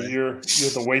So win. you're at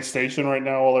the way station right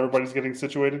now while everybody's getting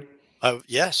situated?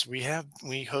 Yes, we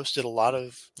hosted a lot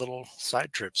of little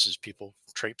side trips as people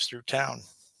traipse through town.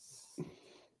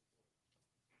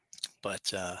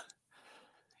 But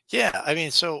yeah, I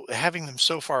mean, so having them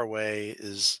so far away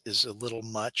is a little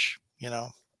much,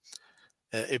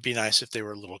 It'd be nice if they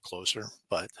were a little closer,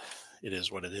 but it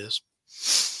is what it is.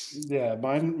 Yeah,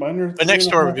 mine are But three next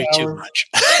and door a would half be too hours. much.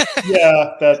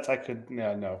 Yeah, that I could.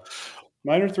 Yeah, no.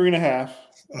 Mine are 3.5.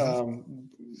 Mhm.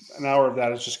 An hour of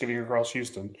that is just getting across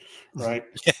Houston, right?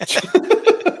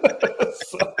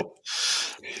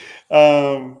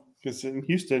 Because in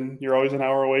Houston, you're always an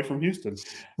hour away from Houston.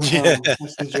 Yeah.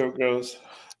 As the joke goes.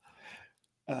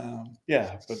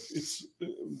 Yeah, but it's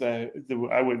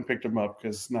I wouldn't pick them up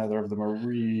because neither of them are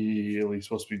really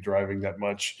supposed to be driving that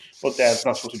much. Well, Dad's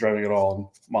not supposed to be driving at all, and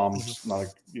Mom's not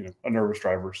a nervous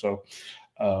driver. So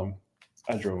I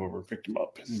drove over, picked him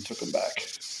up, and took him back.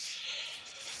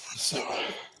 So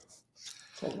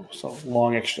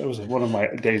long extra. It was one of my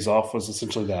days off. Was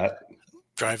essentially that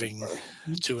Driving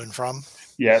to and from.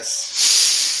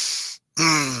 Yes.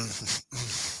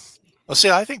 Well, see,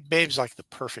 I think Babe's like the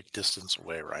perfect distance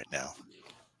away right now.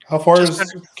 How far Just is?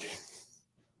 under-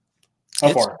 How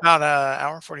It's far? about an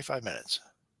hour and 45 minutes.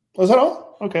 Was that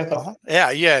all? Okay.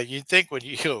 Yeah. You'd think when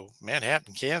you go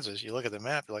Manhattan, Kansas, you look at the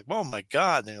map, you're like, oh my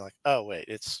God. And then you're like, oh, wait,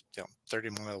 it's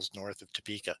 30 miles north of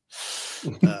Topeka.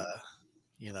 It's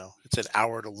an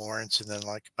hour to Lawrence and then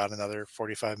like about another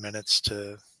 45 minutes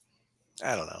to,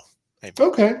 I don't know. Maybe.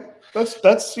 Okay. That's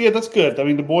good. I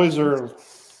mean, the boys are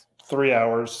 3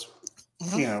 hours,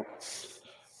 Mhm.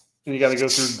 and you got to go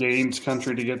through Gaines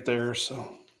country to get there.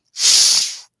 So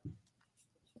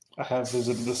I have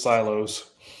visited the silos.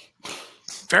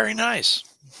 Very nice.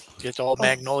 Get all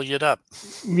magnolia'd up.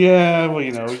 Yeah, well,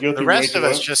 you go The through rest Waco.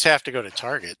 of us just have to go to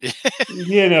Target.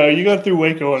 You go through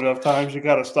Waco enough times, you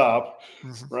got to stop,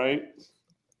 right?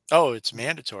 Oh, it's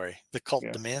mandatory. The cult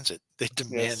Yeah. demands it. They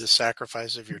demand Yes. a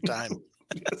sacrifice of your time.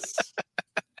 Yes.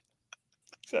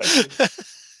 Exactly.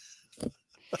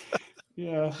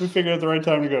 Yeah, we figured out the right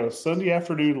time to go. Sunday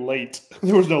afternoon late.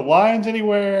 There was no lines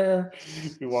anywhere.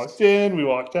 We walked in, we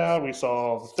walked out, we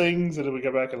saw the things, and then we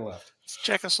got back and left. It's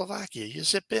Czechoslovakia. You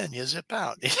zip in, you zip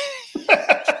out.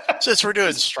 Since we're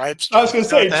doing Stripes, I was going to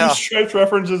say, what the two hell? Stripes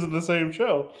references in the same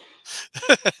show.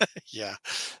 Yeah.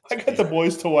 I got the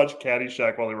boys to watch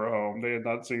Caddyshack while they were home. They had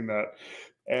not seen that.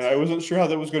 And I wasn't sure how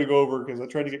that was going to go over because I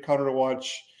tried to get Connor to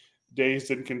watch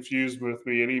Dazed and Confused with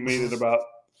me, and he made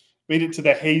it to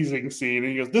the hazing scene,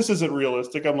 and he goes, "This isn't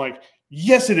realistic." I'm like,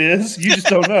 "Yes, it is. You just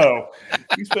don't know.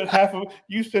 You spent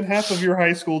half of your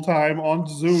high school time on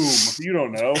Zoom. You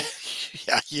don't know."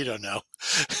 Yeah, you don't know.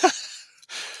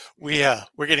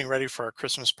 We're getting ready for our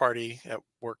Christmas party at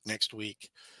work next week,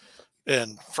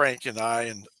 and Frank and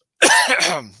I and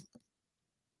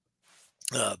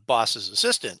boss's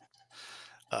assistant,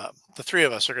 the three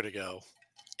of us are going to go,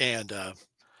 and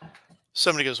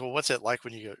somebody goes, "Well, what's it like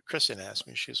when you go?" Kristen asked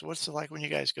me. She goes, "What's it like when you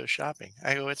guys go shopping?"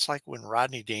 I go, "It's like when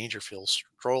Rodney Dangerfield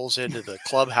strolls into the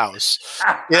clubhouse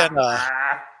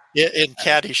in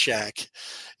Caddyshack.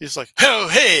 He's like, "Oh,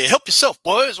 hey, help yourself,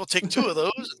 boys. We'll take 2 of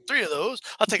those, and 3 of those.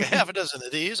 I'll take a half a dozen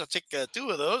of these. I'll take 2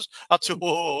 of those. I'll take,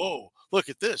 whoa, look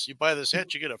at this. You buy this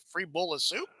hat, you get a free bowl of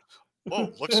soup.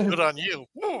 Whoa, looks good on you.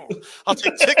 Whoa, I'll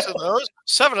take 6 of those,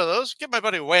 7 of those. Get my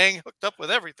buddy Wang hooked up with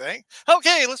everything.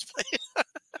 Okay, let's play."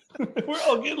 We're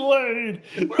all getting laid.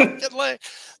 We're all getting laid.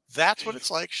 That's what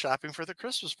it's like shopping for the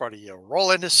Christmas party. You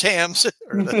roll into Sam's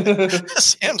or the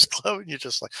Sam's Club, and you're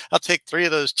just like, "I'll take 3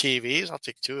 of those TVs. I'll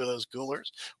take 2 of those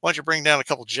coolers. Why don't you bring down a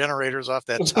couple generators off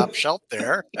that top shelf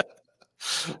there?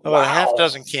 About a half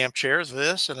dozen camp chairs,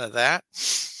 this and that."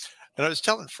 And I was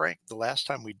telling Frank the last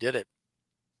time we did it,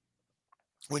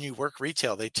 when you work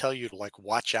retail, they tell you to like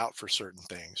watch out for certain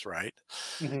things, right?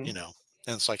 Mhm. You know,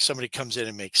 and it's like somebody comes in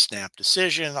and makes snap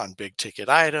decision on big ticket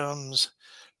items,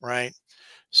 right?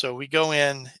 So we go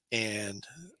in and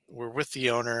we're with the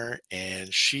owner,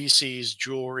 and she sees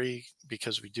jewelry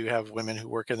because we do have women who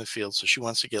work in the field. So she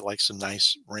wants to get like some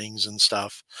nice rings and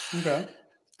stuff. Okay.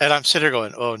 And I'm sitting there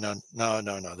going, "Oh, no.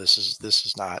 This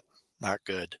is not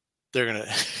good." They're going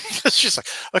to, she's like,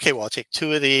 "Okay, well, I'll take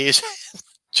 2 of these,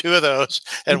 2 of those,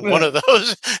 and 1 of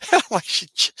those." And I'm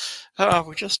like,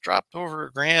 we just dropped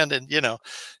over $1,000. And,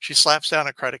 she slaps down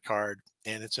a credit card,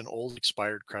 and it's an old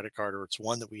expired credit card, or it's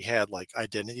one that we had like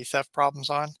identity theft problems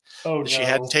on Oh, that she no.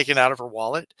 hadn't taken out of her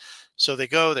wallet. So they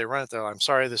run it there. "I'm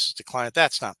sorry, this is declined.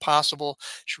 That's not possible."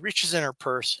 She reaches in her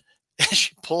purse and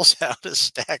she pulls out a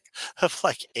stack of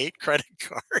like 8 credit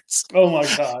cards. Oh, my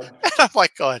God. And I'm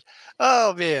like going,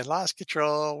 "Oh man, lost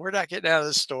control. We're not getting out of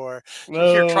the store.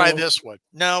 No. Here, try this one.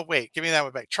 No, wait, give me that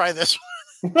one back. Try this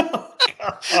one." Oh,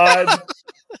 God.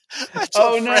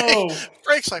 Oh, no.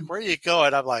 Frank's like, "Where are you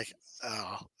going?" I'm like,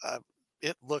 "Oh,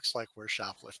 it looks like we're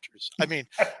shoplifters. I mean,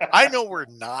 I know we're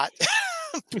not,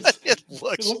 but it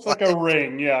looks like a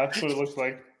ring. Yeah, that's what it looks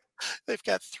like. They've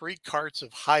got 3 carts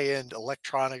of high-end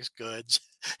electronics goods,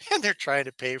 and they're trying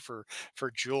to pay for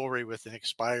jewelry with an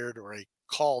expired or a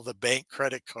call the bank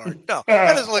credit card. No,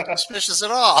 that doesn't look suspicious at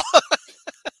all."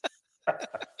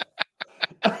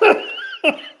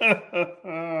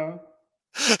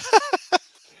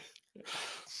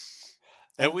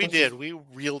 And we did. We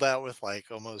reeled out with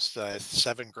like almost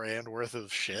 $7,000 worth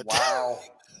of shit. Wow.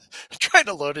 Trying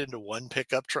to load into one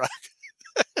pickup truck.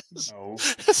 No.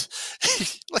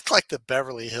 It looked like the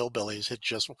Beverly Hillbillies had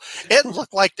it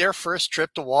looked like their first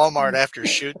trip to Walmart after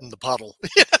shooting the puddle.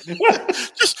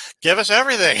 Just give us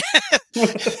everything.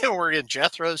 We're in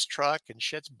Jethro's truck, and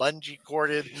shit's bungee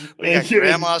corded. We got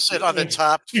grandma sitting on the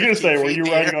top. You're going to say, were you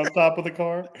riding on top of the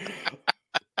car?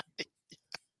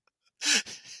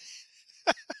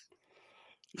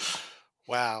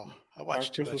 Wow. I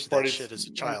watched too much of that shit as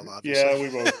a child, obviously.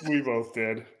 Yeah, we both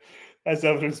did. As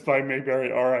evidenced by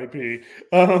Mayberry R.I.P.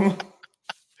 And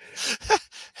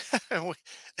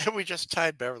we just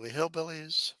tied Beverly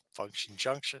Hillbillies, Function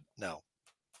Junction. No.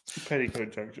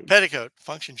 Petticoat Junction. Petticoat.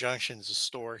 Function Junction is a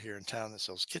store here in town that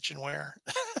sells kitchenware.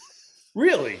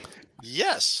 Really?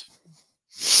 Yes.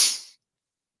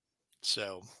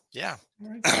 So, yeah.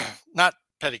 Right. Not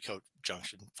Petticoat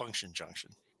Junction, Function Junction.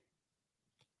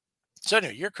 So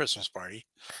anyway, your Christmas party.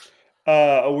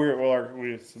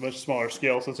 We're a much smaller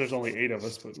scale since there's only 8 of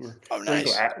us, but we're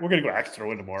gonna go axe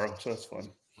throwing tomorrow, so that's fun.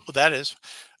 Well, that is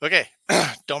okay.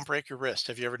 Don't break your wrist.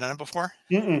 Have you ever done it before?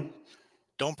 Mm-mm.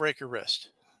 Don't break your wrist.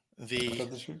 The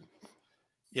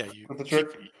trick.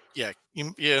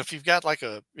 If you've got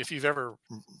if you've ever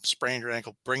sprained your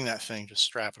ankle, bring that thing, just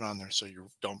strap it on there so you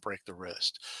don't break the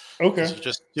wrist. Okay. You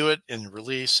just do it and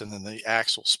release, and then the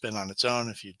axe will spin on its own.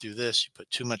 If you do this, you put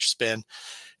too much spin.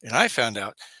 And I found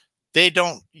out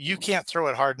you can't throw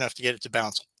it hard enough to get it to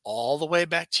bounce all the way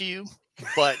back to you,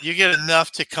 but you get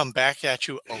enough to come back at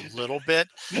you a little bit.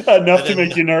 Enough to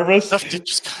make you nervous? Enough to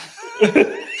just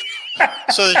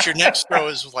so that your next throw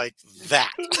is like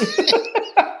that.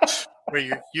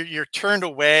 where you're turned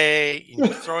away and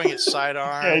you're throwing it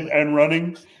sidearm and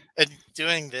running. and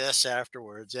doing this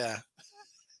afterwards. Yeah.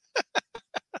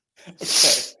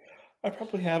 Okay. I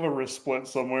probably have a wrist splint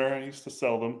somewhere. I used to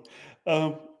sell them.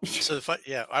 So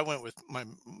I went with my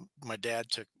dad.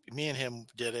 Took me and him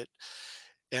did it,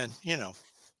 and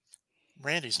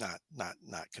Randy's not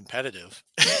competitive.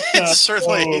 It's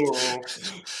certainly oh,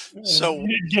 so.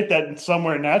 you get that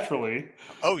somewhere naturally.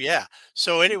 Oh yeah.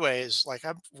 So, anyways, like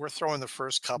we're throwing the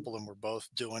first couple, and we're both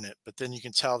doing it, but then you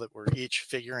can tell that we're each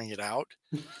figuring it out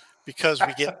because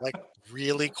we get like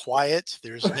really quiet.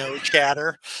 There's no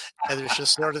chatter, and there's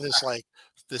just sort of this like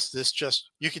this just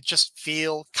you could just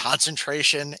feel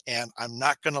concentration, and I'm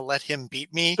not going to let him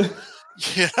beat me.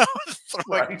 Throwing.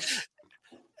 Right.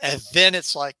 And then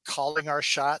it's like calling our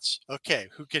shots. Okay,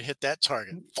 who can hit that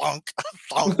target? Thunk,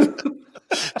 thunk.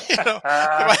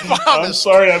 My mom I'm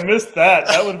sorry I missed that.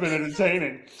 That would have been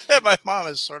entertaining. My mom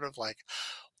is sort of like,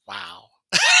 wow.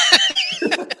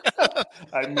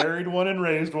 I married one and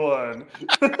raised one.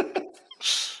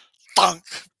 Thunk.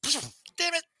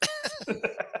 Damn it.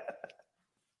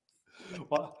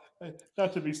 Well,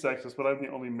 not to be sexist, but I'm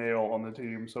the only male on the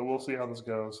team, so we'll see how this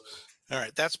goes. All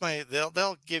right,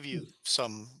 they'll give you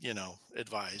some,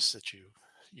 advice that you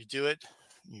do it,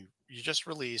 you just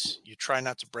release, you try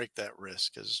not to break that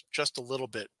wrist because just a little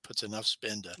bit puts enough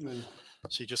spin to,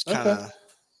 so you just kind of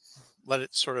let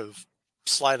it sort of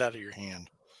slide out of your hand.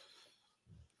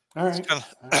 All right.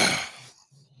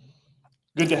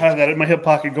 Good to have that in my hip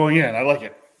pocket going in. I like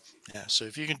it. Yeah, so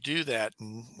if you can do that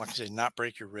and, like I say, not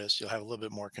break your wrist, you'll have a little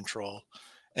bit more control,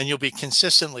 and you'll be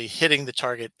consistently hitting the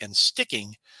target and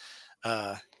sticking.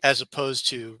 As opposed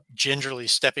to gingerly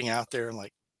stepping out there and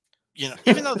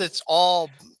even though that's all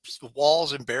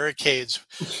walls and barricades,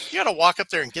 you got to walk up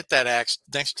there and get that axe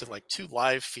next to like 2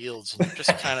 live fields, and you're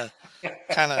just kind of, a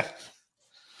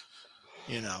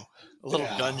little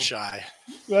gun shy.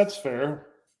 That's fair.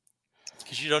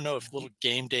 Because you don't know if little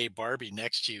game day Barbie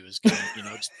next to you is going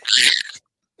to, just...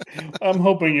 I'm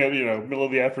hoping at middle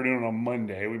of the afternoon on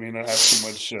Monday we may not have too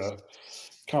much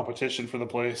competition for the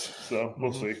place, so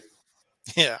we'll see.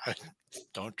 Yeah,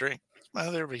 don't drink. My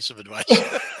other piece of advice.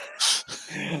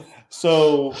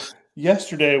 So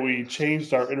yesterday we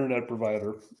changed our internet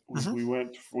provider. Mm-hmm.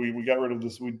 We got rid of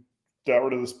this. We got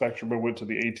rid of the Spectrum and went to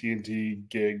the AT&T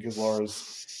gig because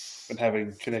Laura's been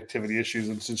having connectivity issues,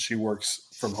 and since she works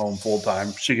from home full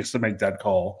time, she gets to make that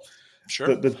call.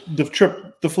 Sure. The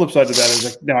flip side of that is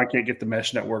like now I can't get the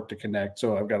mesh network to connect,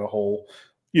 so I've got a whole,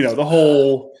 the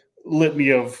whole litany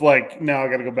of like now I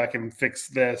got to go back and fix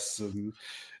this, and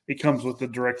it comes with the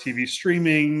DirecTV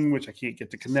streaming, which I can't get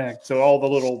to connect. So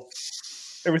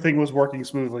everything was working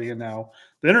smoothly, and now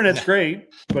the internet's great,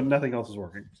 but nothing else is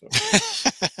working. So.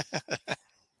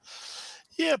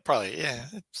 Yeah, probably. Yeah,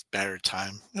 it's better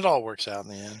time. It all works out in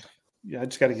the end. Yeah, I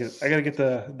gotta get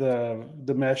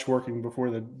the mesh working before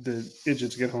the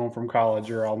idiots get home from college,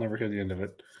 or I'll never hear the end of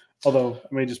it. Although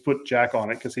I may just put Jack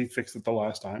on it because he fixed it the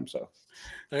last time. So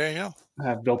there you go. I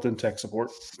have built-in tech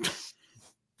support.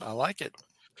 I like it.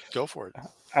 Go for it.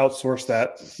 Outsource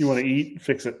that. You want to eat?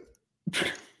 Fix it.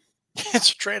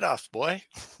 It's a trade-off, boy.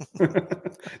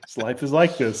 Life is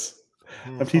like this.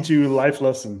 I'm teaching you a life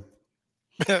lesson.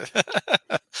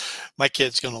 My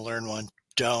kid's going to learn one.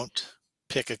 Don't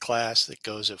pick a class that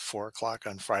goes at 4:00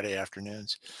 on Friday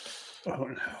afternoons. Oh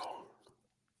no.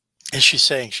 And she's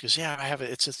saying, she goes, yeah, I have it.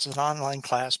 It's an online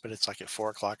class, but it's like at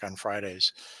 4:00 on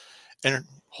Fridays. And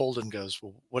Holden goes,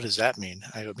 well, what does that mean?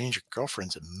 I go, it means your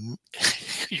girlfriend's an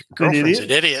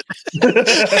idiot.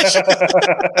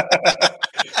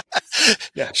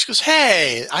 Yeah. She goes,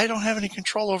 hey, I don't have any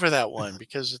control over that one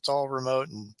because it's all remote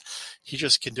and he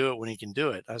just can do it when he can do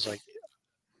it.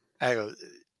 I go,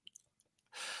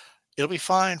 it'll be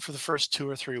fine for the first 2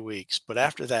 or 3 weeks, but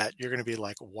after that, you're going to be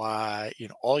like, why?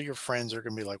 All your friends are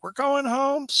going to be like, we're going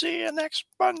home. See you next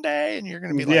Monday. And you're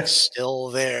going to be like, still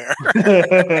there.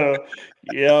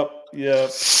 Yep. I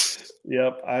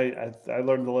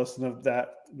learned the lesson of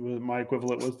that. My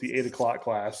equivalent was the 8:00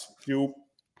 class.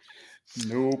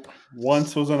 Nope.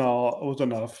 Once was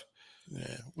enough.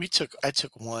 Yeah, I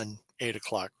took one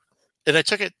 8:00, and I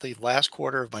took it the last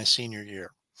quarter of my senior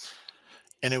year.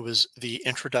 And it was the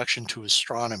introduction to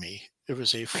astronomy. It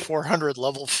was a 400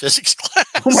 level physics class.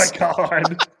 Oh my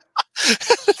God.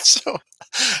 So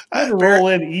I roll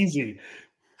in easy.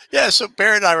 Yeah. So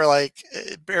Barrett and I were like,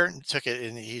 Barrett took it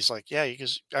and he's like, yeah,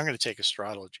 because I'm going to take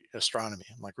astronomy.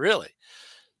 I'm like, really?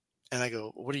 And I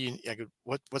go, what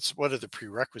are the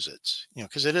prerequisites?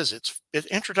 Because it's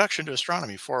introduction to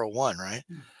astronomy 401, right?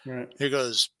 Right. He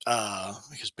goes,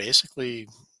 because basically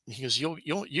He goes, you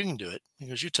can do it. He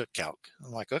goes, you took calc.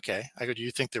 I'm like, okay. I go, do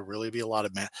you think there really be a lot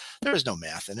of math? There was no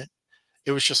math in it.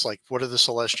 It was just like, what are the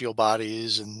celestial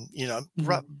bodies, and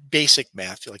basic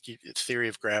math, like theory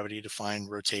of gravity to find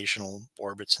rotational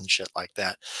orbits and shit like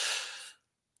that.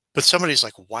 But somebody's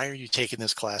like, why are you taking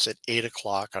this class at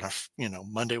 8:00 on a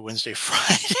Monday, Wednesday,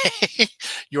 Friday,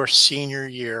 your senior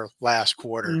year, last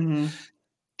quarter? Mm-hmm.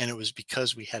 And it was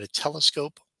because we had a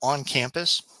telescope on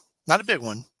campus, not a big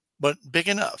one, but big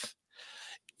enough.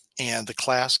 And the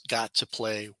class got to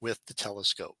play with the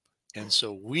telescope. And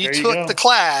so we took the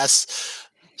class.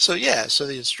 So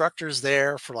the instructor's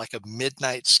there for like a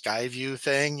midnight sky view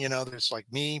thing. There's like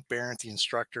me, Barrett, the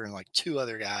instructor, and like 2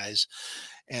 other guys.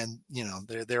 And,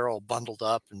 they're all bundled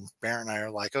up, and Barrett and I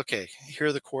are like, okay, here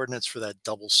are the coordinates for that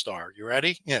double star. You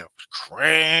ready?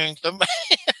 Crank them.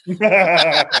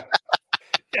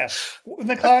 Yeah. When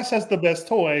the class has the best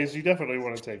toys, you definitely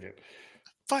want to take it.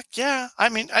 Fuck yeah. I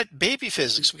mean, baby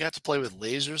physics, we got to play with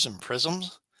lasers and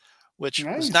prisms, which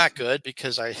Nice. was not good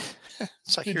because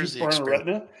it's like, Did here's you the burn a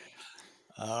experiment.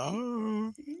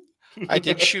 retina? I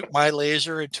did shoot my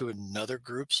laser into another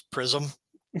group's prism.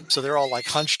 So they're all like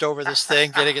hunched over this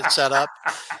thing, getting it set up.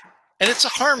 And it's a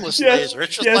harmless laser.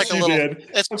 It's just like a little,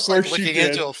 it's just like looking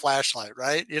into a flashlight,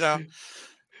 right?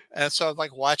 And so I'm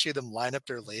like watching them line up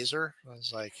their laser. I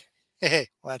was like, hey,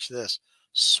 watch this.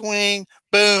 Swing,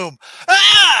 boom,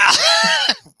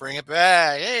 ah! Bring it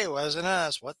back. Hey, it wasn't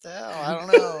us. What the hell? I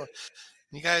don't know.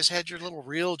 You guys had your little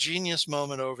real genius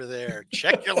moment over there.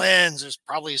 Check your lens. There's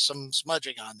probably some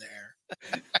smudging on there.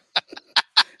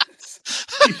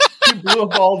 You blew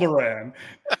up Alderaan.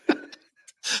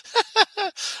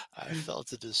 I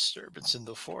felt a disturbance in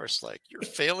the force. Like, you're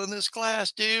failing this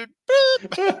class, dude.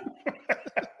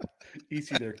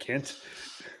 Easy there, Kent.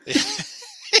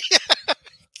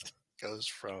 Goes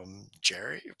from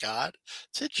Jerry, God,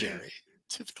 to Jerry,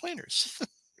 to the cleaners.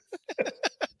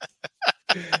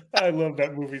 I love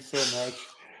that movie so much.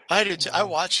 I do too. I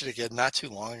watched it again not too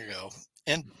long ago,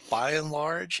 and by and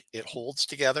large, it holds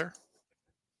together.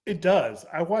 It does.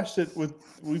 I watched it we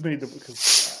made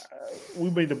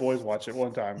the boys watch it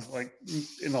one time, like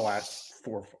in the last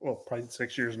probably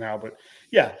 6 years now. But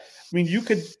yeah, I mean, you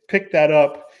could pick that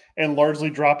up and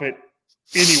largely drop it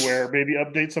anywhere, maybe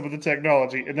update some of the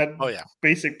technology, and that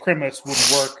basic premise would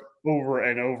work over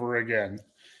and over again.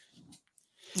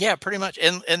 Yeah, pretty much.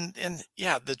 And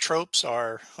yeah, the tropes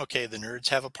are, okay, the nerds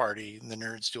have a party and the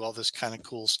nerds do all this kind of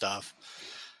cool stuff.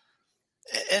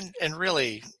 And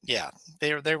really, yeah,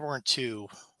 they weren't too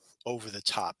over the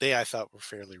top. I thought were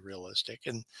fairly realistic.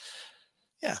 And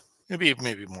yeah,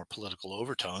 maybe more political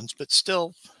overtones, but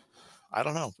still, I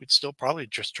don't know. We'd still probably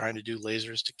just trying to do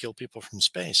lasers to kill people from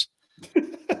space.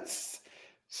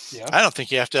 Yeah. I don't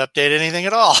think you have to update anything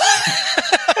at all.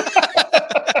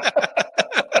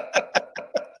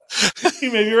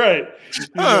 You may be right.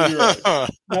 Now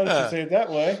that you say it that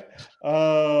way.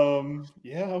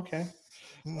 Yeah, okay.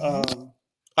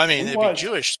 I mean, it'd be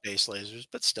Jewish space lasers,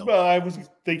 but still. Well, I was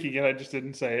thinking it. I just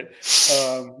didn't say it.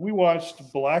 We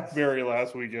watched Blackberry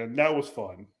last weekend. That was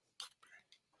fun.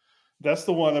 That's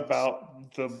the one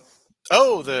about the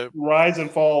rise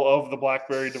and fall of the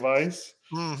BlackBerry device.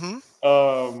 Mm-hmm.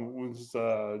 With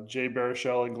Jay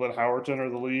Baruchel and Glenn Howerton are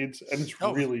the leads, and it's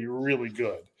really, really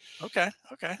good. Okay.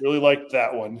 Really liked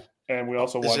that one. And we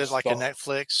also watched. Is it like a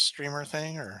Netflix streamer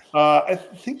thing, or? I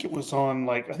think it was on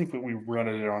I think we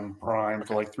rented it on Prime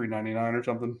for like $3.99 or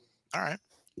something. All right.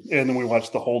 And then we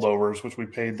watched The Holdovers, which we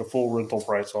paid the full rental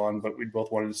price on, but we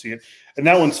both wanted to see it. And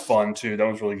that one's fun too. That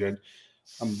one's really good.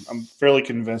 I'm fairly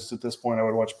convinced at this point I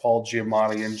would watch Paul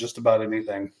Giamatti in just about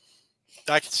anything.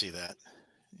 I can see that.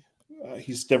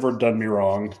 He's never done me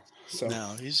wrong. So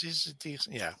no, he's a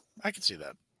decent. Yeah, I can see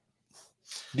that.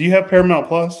 Do you have Paramount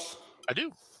Plus? I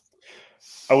do.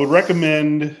 I would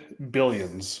recommend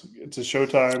Billions. It's a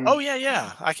Showtime. Oh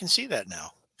yeah, I can see that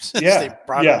now. Yeah, they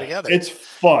brought them together. It's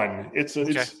fun. It's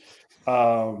I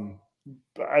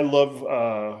love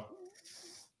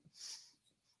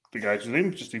the guy whose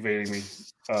name is just evading me.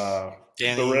 The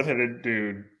redheaded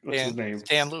dude. What's his name?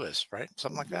 Dan Lewis, right?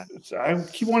 Something like that. I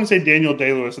keep wanting to say Daniel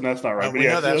Day-Lewis, and that's not right. We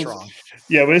know that's wrong.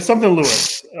 Yeah, but it's something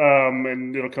Lewis.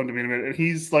 And it'll come to me in a minute. And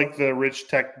he's like the rich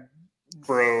tech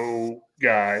bro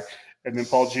guy. And then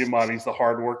Paul Giamatti's the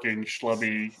hardworking,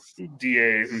 schlubby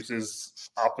DA who's his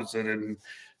opposite and,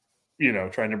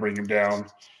 trying to bring him down.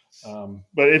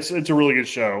 But it's a really good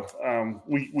show.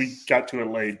 We got to it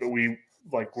late, but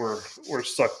we're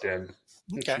sucked in.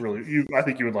 It's really I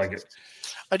think you would like it.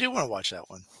 I do want to watch that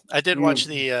one. I did watch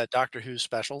the Doctor Who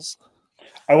specials.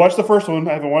 I watched the first one.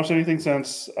 I haven't watched anything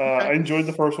since. I enjoyed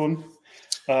the first one.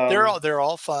 They're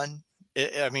all fun.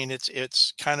 I mean,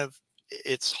 it's kind of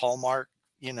it's Hallmark,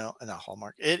 not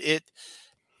Hallmark.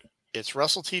 It's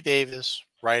Russell T Davis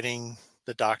writing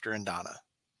the Doctor and Donna,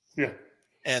 Yeah.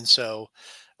 and so,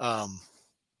 um,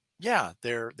 yeah,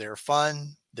 they're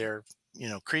fun. They're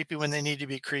creepy when they need to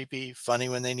be creepy, funny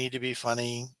when they need to be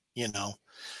funny.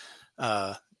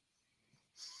 Uh,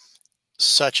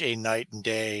 Such a night and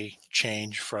day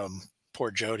change from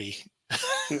poor Jody.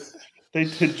 They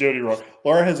did Jody wrong.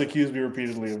 Laura has accused me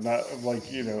repeatedly of not of like,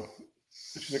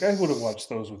 she's like, I would have watched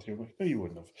those with you. I'm like, no, you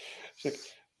wouldn't have. She's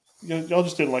like, y'all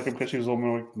just didn't like him because she was a woman.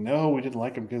 I'm like, no, we didn't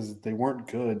like him because they weren't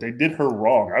good. They did her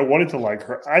wrong. I wanted to like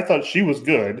her. I thought she was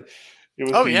good. It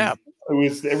was Oh yeah, it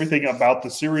was everything about the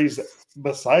series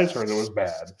besides her that was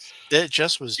bad. it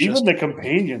just was Even just the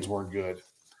companions were good.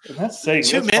 And that's saying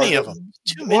too that's many hard of to- them.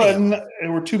 Too Well, many of and them.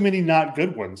 there were too many not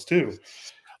good ones too.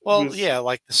 Well, Was yeah,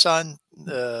 like the son.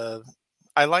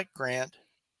 I like Grant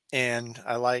and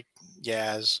I like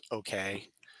Yaz. Okay,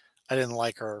 I didn't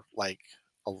like her like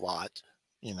a lot.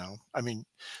 I mean,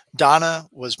 Donna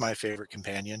was my favorite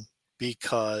companion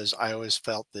because I always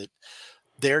felt that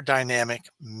their dynamic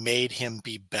made him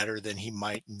be better than he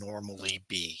might normally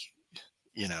be.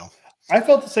 You know, I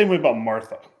felt the same way about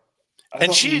Martha. I and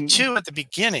thought, she too at the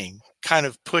beginning kind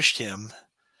of pushed him,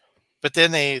 but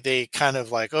then they kind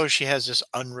of like, oh, she has this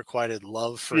unrequited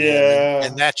love for him, and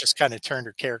yeah, that just kind of turned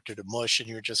her character to mush, and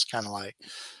you're just kind of like,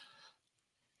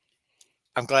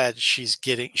 I'm glad she's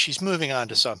moving on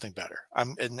to something better.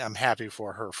 I'm happy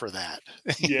for her for that.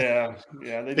 yeah.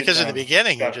 They did Because in kind the of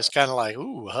beginning you're got just kind of like,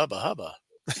 ooh, hubba hubba.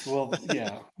 well,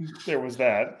 yeah. There was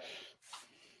that.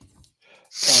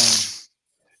 Um,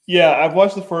 yeah, I've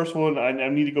watched the first one. I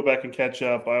need to go back and catch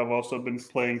up. I've also been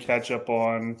playing catch up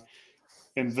on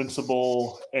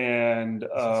Invincible and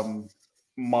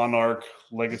Monarch: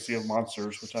 Legacy of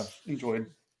Monsters, which I've enjoyed.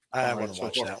 I All want right, to so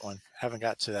watch far. that one. Haven't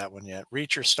got to that one yet.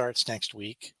 Reacher starts next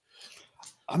week.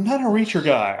 I'm not a Reacher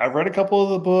guy. I've read a couple of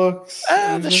the books.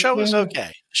 It's The just show is okay.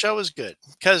 The show is good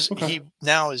because okay. he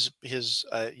now is his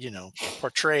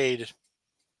portrayed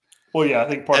Well, yeah, I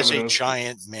think part of as it a is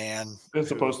giant man as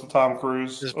who opposed to Tom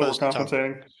Cruise is opposed to Tom.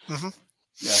 overcompensating. Mm-hmm.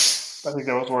 Yeah, I think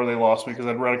that was where they lost me because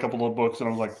I'd read a couple of books and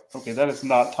I was like, okay, that is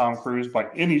not Tom Cruise by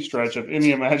any stretch of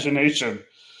any imagination.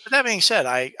 But that being said,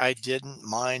 I didn't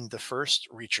mind the first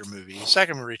Reacher movie. The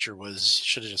second Reacher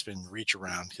should have just been Reach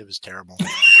Around. It was terrible.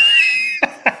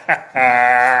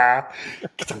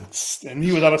 And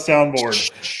he was on a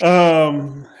soundboard. That's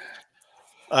Um,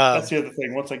 the other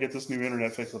thing. Once I get this new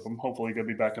internet fixed up, I'm hopefully going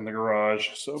to be back in the garage.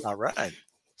 So, all right. okay.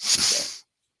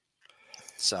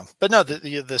 So, but no,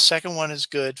 the second one is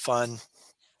good, fun,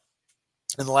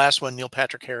 and the last one, Neil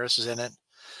Patrick Harris is in it,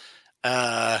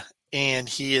 and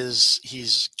he's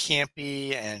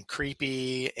campy and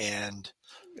creepy, and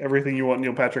Everything you want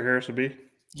Neil Patrick Harris to be.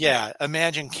 yeah,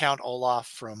 imagine Count Olaf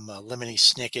from Lemony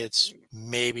Snicket's,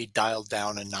 maybe dialed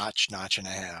down a notch and a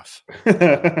half.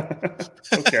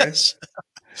 Okay.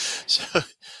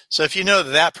 So if you know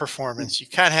that performance, you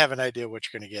kind of have an idea what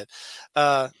you're going to get.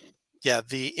 Yeah,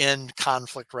 the end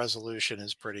conflict resolution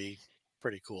is pretty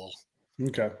cool.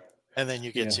 Okay. And then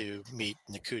you get Yeah. to meet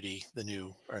Nakuti, the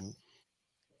new, or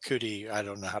Kuti, I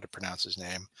don't know how to pronounce his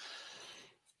name,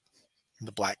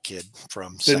 the black kid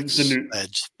from The new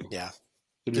Edge. Yeah,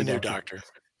 the the new new doctor.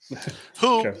 doctor.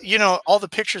 Who, Okay. all the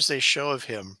pictures they show of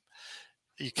him,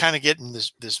 you kind of get in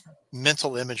this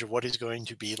mental image of what he's going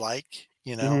to be like,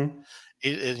 Mm-hmm.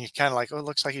 And you're kind of like, oh, it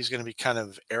looks like he's going to be kind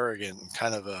of arrogant and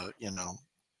kind of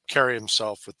carry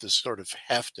himself with this sort of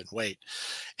heft and weight.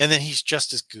 And then he's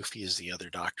just as goofy as the other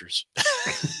doctors.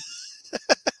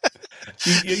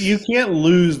 You can't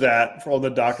lose that on the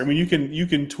doctor. I mean, you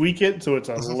can tweak it so it's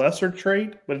a Mhm. lesser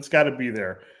trait, but it's got to be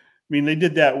there. I mean, they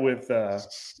did that with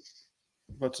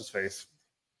what's his face.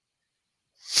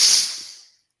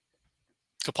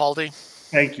 Capaldi.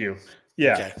 Thank you.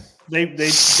 Yeah, Okay. they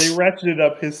ratcheted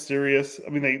up his serious. I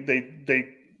mean,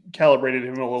 they calibrated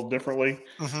him a little differently,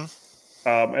 Hmm.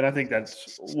 and I think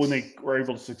that's when they were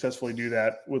able to successfully do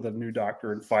that with a new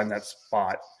doctor and find that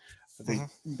spot. I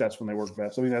think that's when they work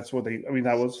best. I mean, that's what they. I mean,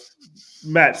 that was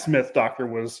Matt Smith. Doctor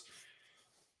was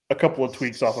a couple of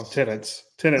tweaks off of Tennant's.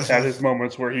 Tennant had his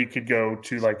moments where he could go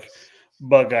to like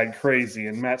bug-eyed crazy,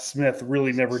 and Matt Smith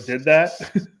really never did that.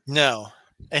 No.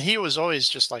 And he was always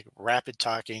just like rapid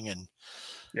talking and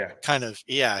Yeah, kind of,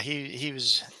 yeah, he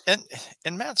was,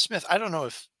 and Matt Smith, I don't know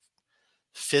if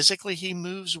physically he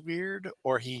moves weird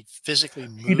or he physically he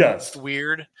moved does.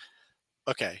 weird.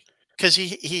 Okay. Because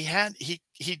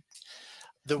he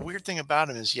the weird thing about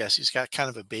him is, yes, he's got kind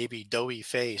of a baby doughy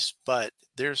face, but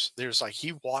there's like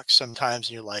he walks sometimes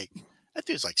and you're like, that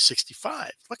dude's like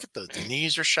 65. Look at the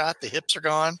knees are shot, the hips are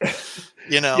gone.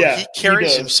 Yeah, he carries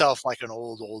does. himself like an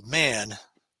old man.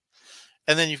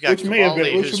 And then you've got which may have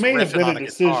Cavalli, been, who's which may have riffing been on a a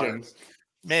guitar. decision.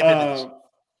 Maybe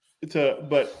it is.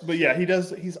 But yeah, he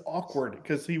does. He's awkward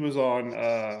because he was on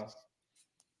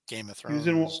Game of he was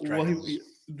Thrones. in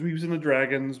he was in the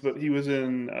Dragons, but he was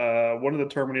in one of the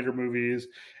Terminator movies,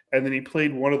 and then he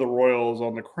played one of the royals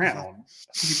on The Crown.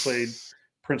 I think he played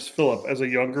Prince Philip as a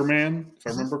younger man, if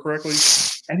I remember correctly.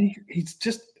 And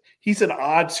he's an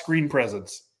odd screen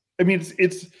presence. I mean,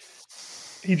 it's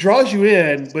he draws you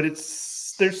in, but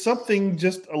there's something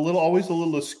just always a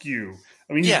little askew.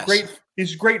 I mean, he's great.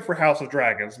 He's great for House of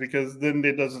Dragons because then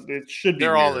it should be.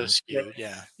 They're weird. all askew,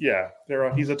 yeah. Yeah,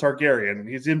 he's a Targaryen.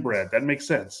 He's inbred. That makes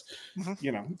sense.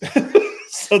 Mm-hmm.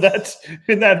 So that's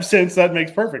in that sense that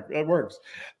makes perfect. That works.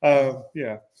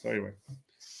 Yeah. So anyway,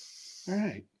 all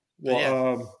right.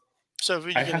 Well, so if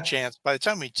we get a chance, by the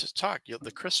time we talk,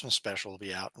 the Christmas special will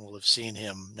be out, and we'll have seen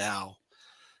him now.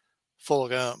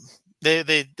 Full of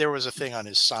there was a thing on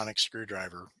his sonic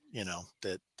screwdriver,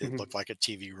 that looked like a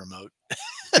TV remote.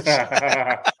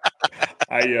 I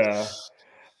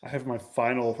have my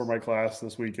final for my class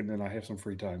this week, and then I have some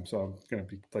free time, so I'm going to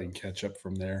be playing catch up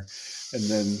from there. And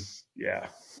then, yeah,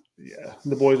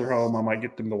 the boys are home. I might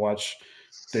get them to watch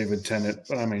David Tennant,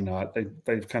 but I may not.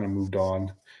 They've kind of moved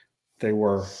on. They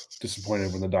were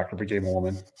disappointed when the doctor became a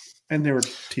woman, and they were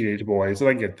teenage boys, and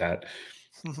I get that.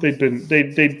 Mm-hmm.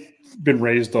 They'd been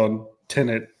raised on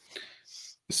Tennant,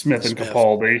 Smith, and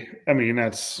Capaldi. I mean,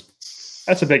 that's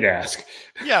a big ask.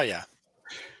 Yeah.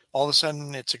 All of a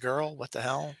sudden, it's a girl. What the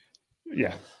hell?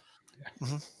 Yeah.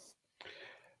 Mm-hmm.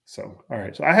 So, all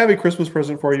right. So I have a Christmas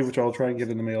present for you, which I'll try and get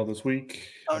in the mail this week.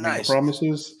 Oh, nice. No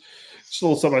promises. It's a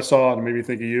little something I saw and made me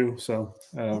think of you. So,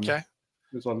 okay.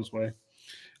 It's on its way.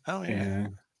 Oh, yeah.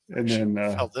 And then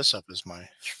held this up as my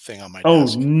thing on my desk. Oh,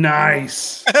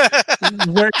 nice.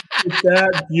 Where is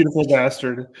that beautiful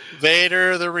bastard?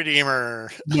 Vader the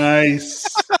Redeemer.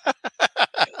 Nice.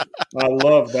 I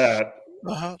love that.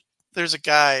 Uh-huh. There's a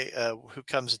guy who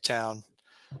comes to town,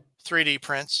 3D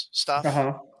prints stuff,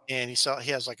 and he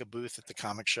has like a booth at the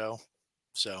comic show.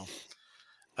 So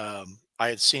I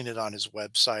had seen it on his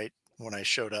website when I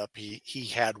showed up. He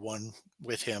had one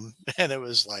with him, and it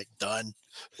was like done.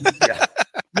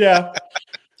 Yeah.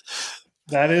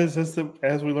 That is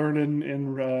as we learned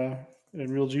in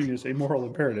Real Genius, a moral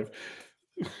imperative.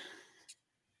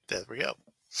 There we go.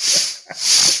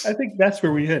 I think that's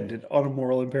where we ended, on a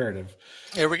moral imperative.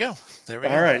 There we go.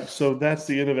 All right. So that's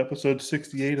the end of episode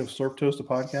 68 of Slurp Toast, a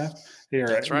podcast. Here,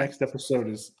 that's right. Next episode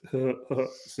is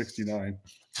 69.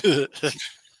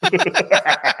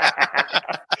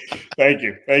 Thank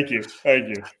you.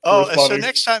 Oh, so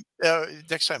next time,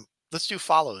 let's do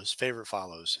favorite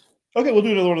follows. Okay, we'll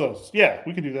do another one of those. Yeah,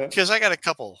 we can do that. Because I got a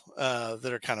couple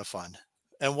that are kind of fun.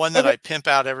 And one that I pimp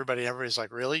out everybody. Everybody's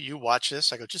like, really? You watch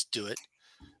this? I go, just do it.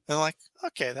 And I'm like,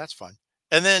 okay, that's fun.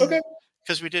 And then,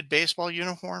 because we did baseball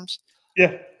uniforms.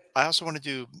 Yeah. I also want to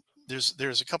do,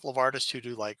 there's a couple of artists who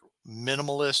do like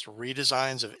minimalist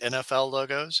redesigns of NFL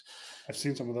logos. I've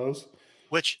seen some of those.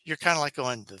 Which you're kind of like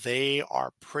going, they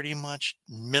are pretty much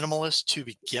minimalist to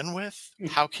begin with.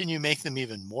 How can you make them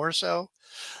even more so?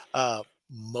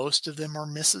 Most of them are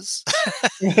misses.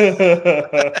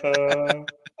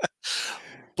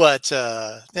 But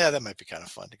that might be kind of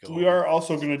fun to go. We are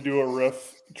also going to do a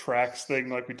riff tracks thing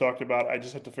like we talked about. I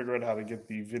just have to figure out how to get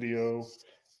the video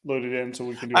loaded in so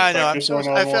we can do. I know.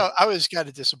 I was kind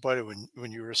of disappointed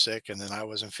when you were sick and then I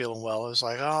wasn't feeling well. I was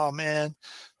like, oh man,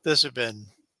 this has been.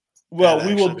 Well,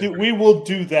 we will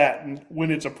do that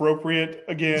when it's appropriate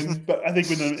again. But I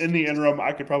think in the interim,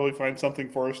 I could probably find something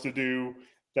for us to do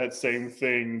that same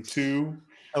thing too.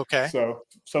 Okay. So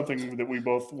something that we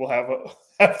both will have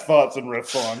thoughts and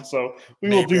riffs on. So we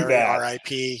will do that.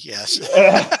 R.I.P. Yes.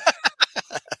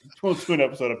 We'll do an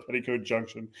episode of Petticoat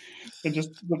Junction and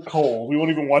just the cold. We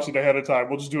won't even watch it ahead of time.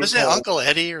 We'll just do it. Is it Uncle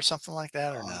Eddie or something like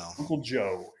that, or no? Uncle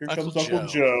Joe. Here comes Uncle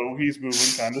Joe. He's moving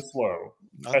kind of slow.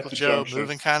 Uncle Joe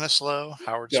moving kind of slow.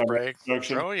 Howard Sprague.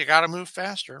 Joe, you got to move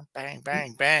faster. Bang,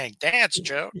 bang, bang. Dance,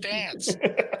 Joe. Dance.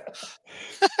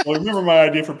 Well, remember my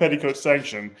idea for Petticoat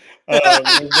Sanction.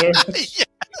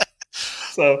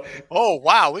 So. Oh,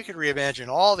 wow. We could reimagine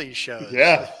all these shows.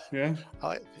 Yeah.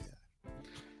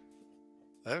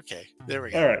 Okay. There we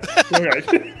go. All right.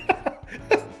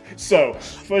 So,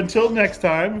 until next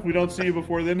time, if we don't see you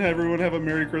before then, everyone have a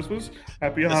Merry Christmas,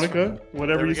 Happy Hanukkah,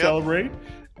 whatever you celebrate.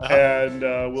 And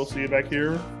we'll see you back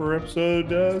here for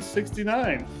episode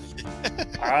 69.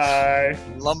 Bye.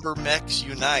 LumberMechs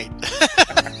unite.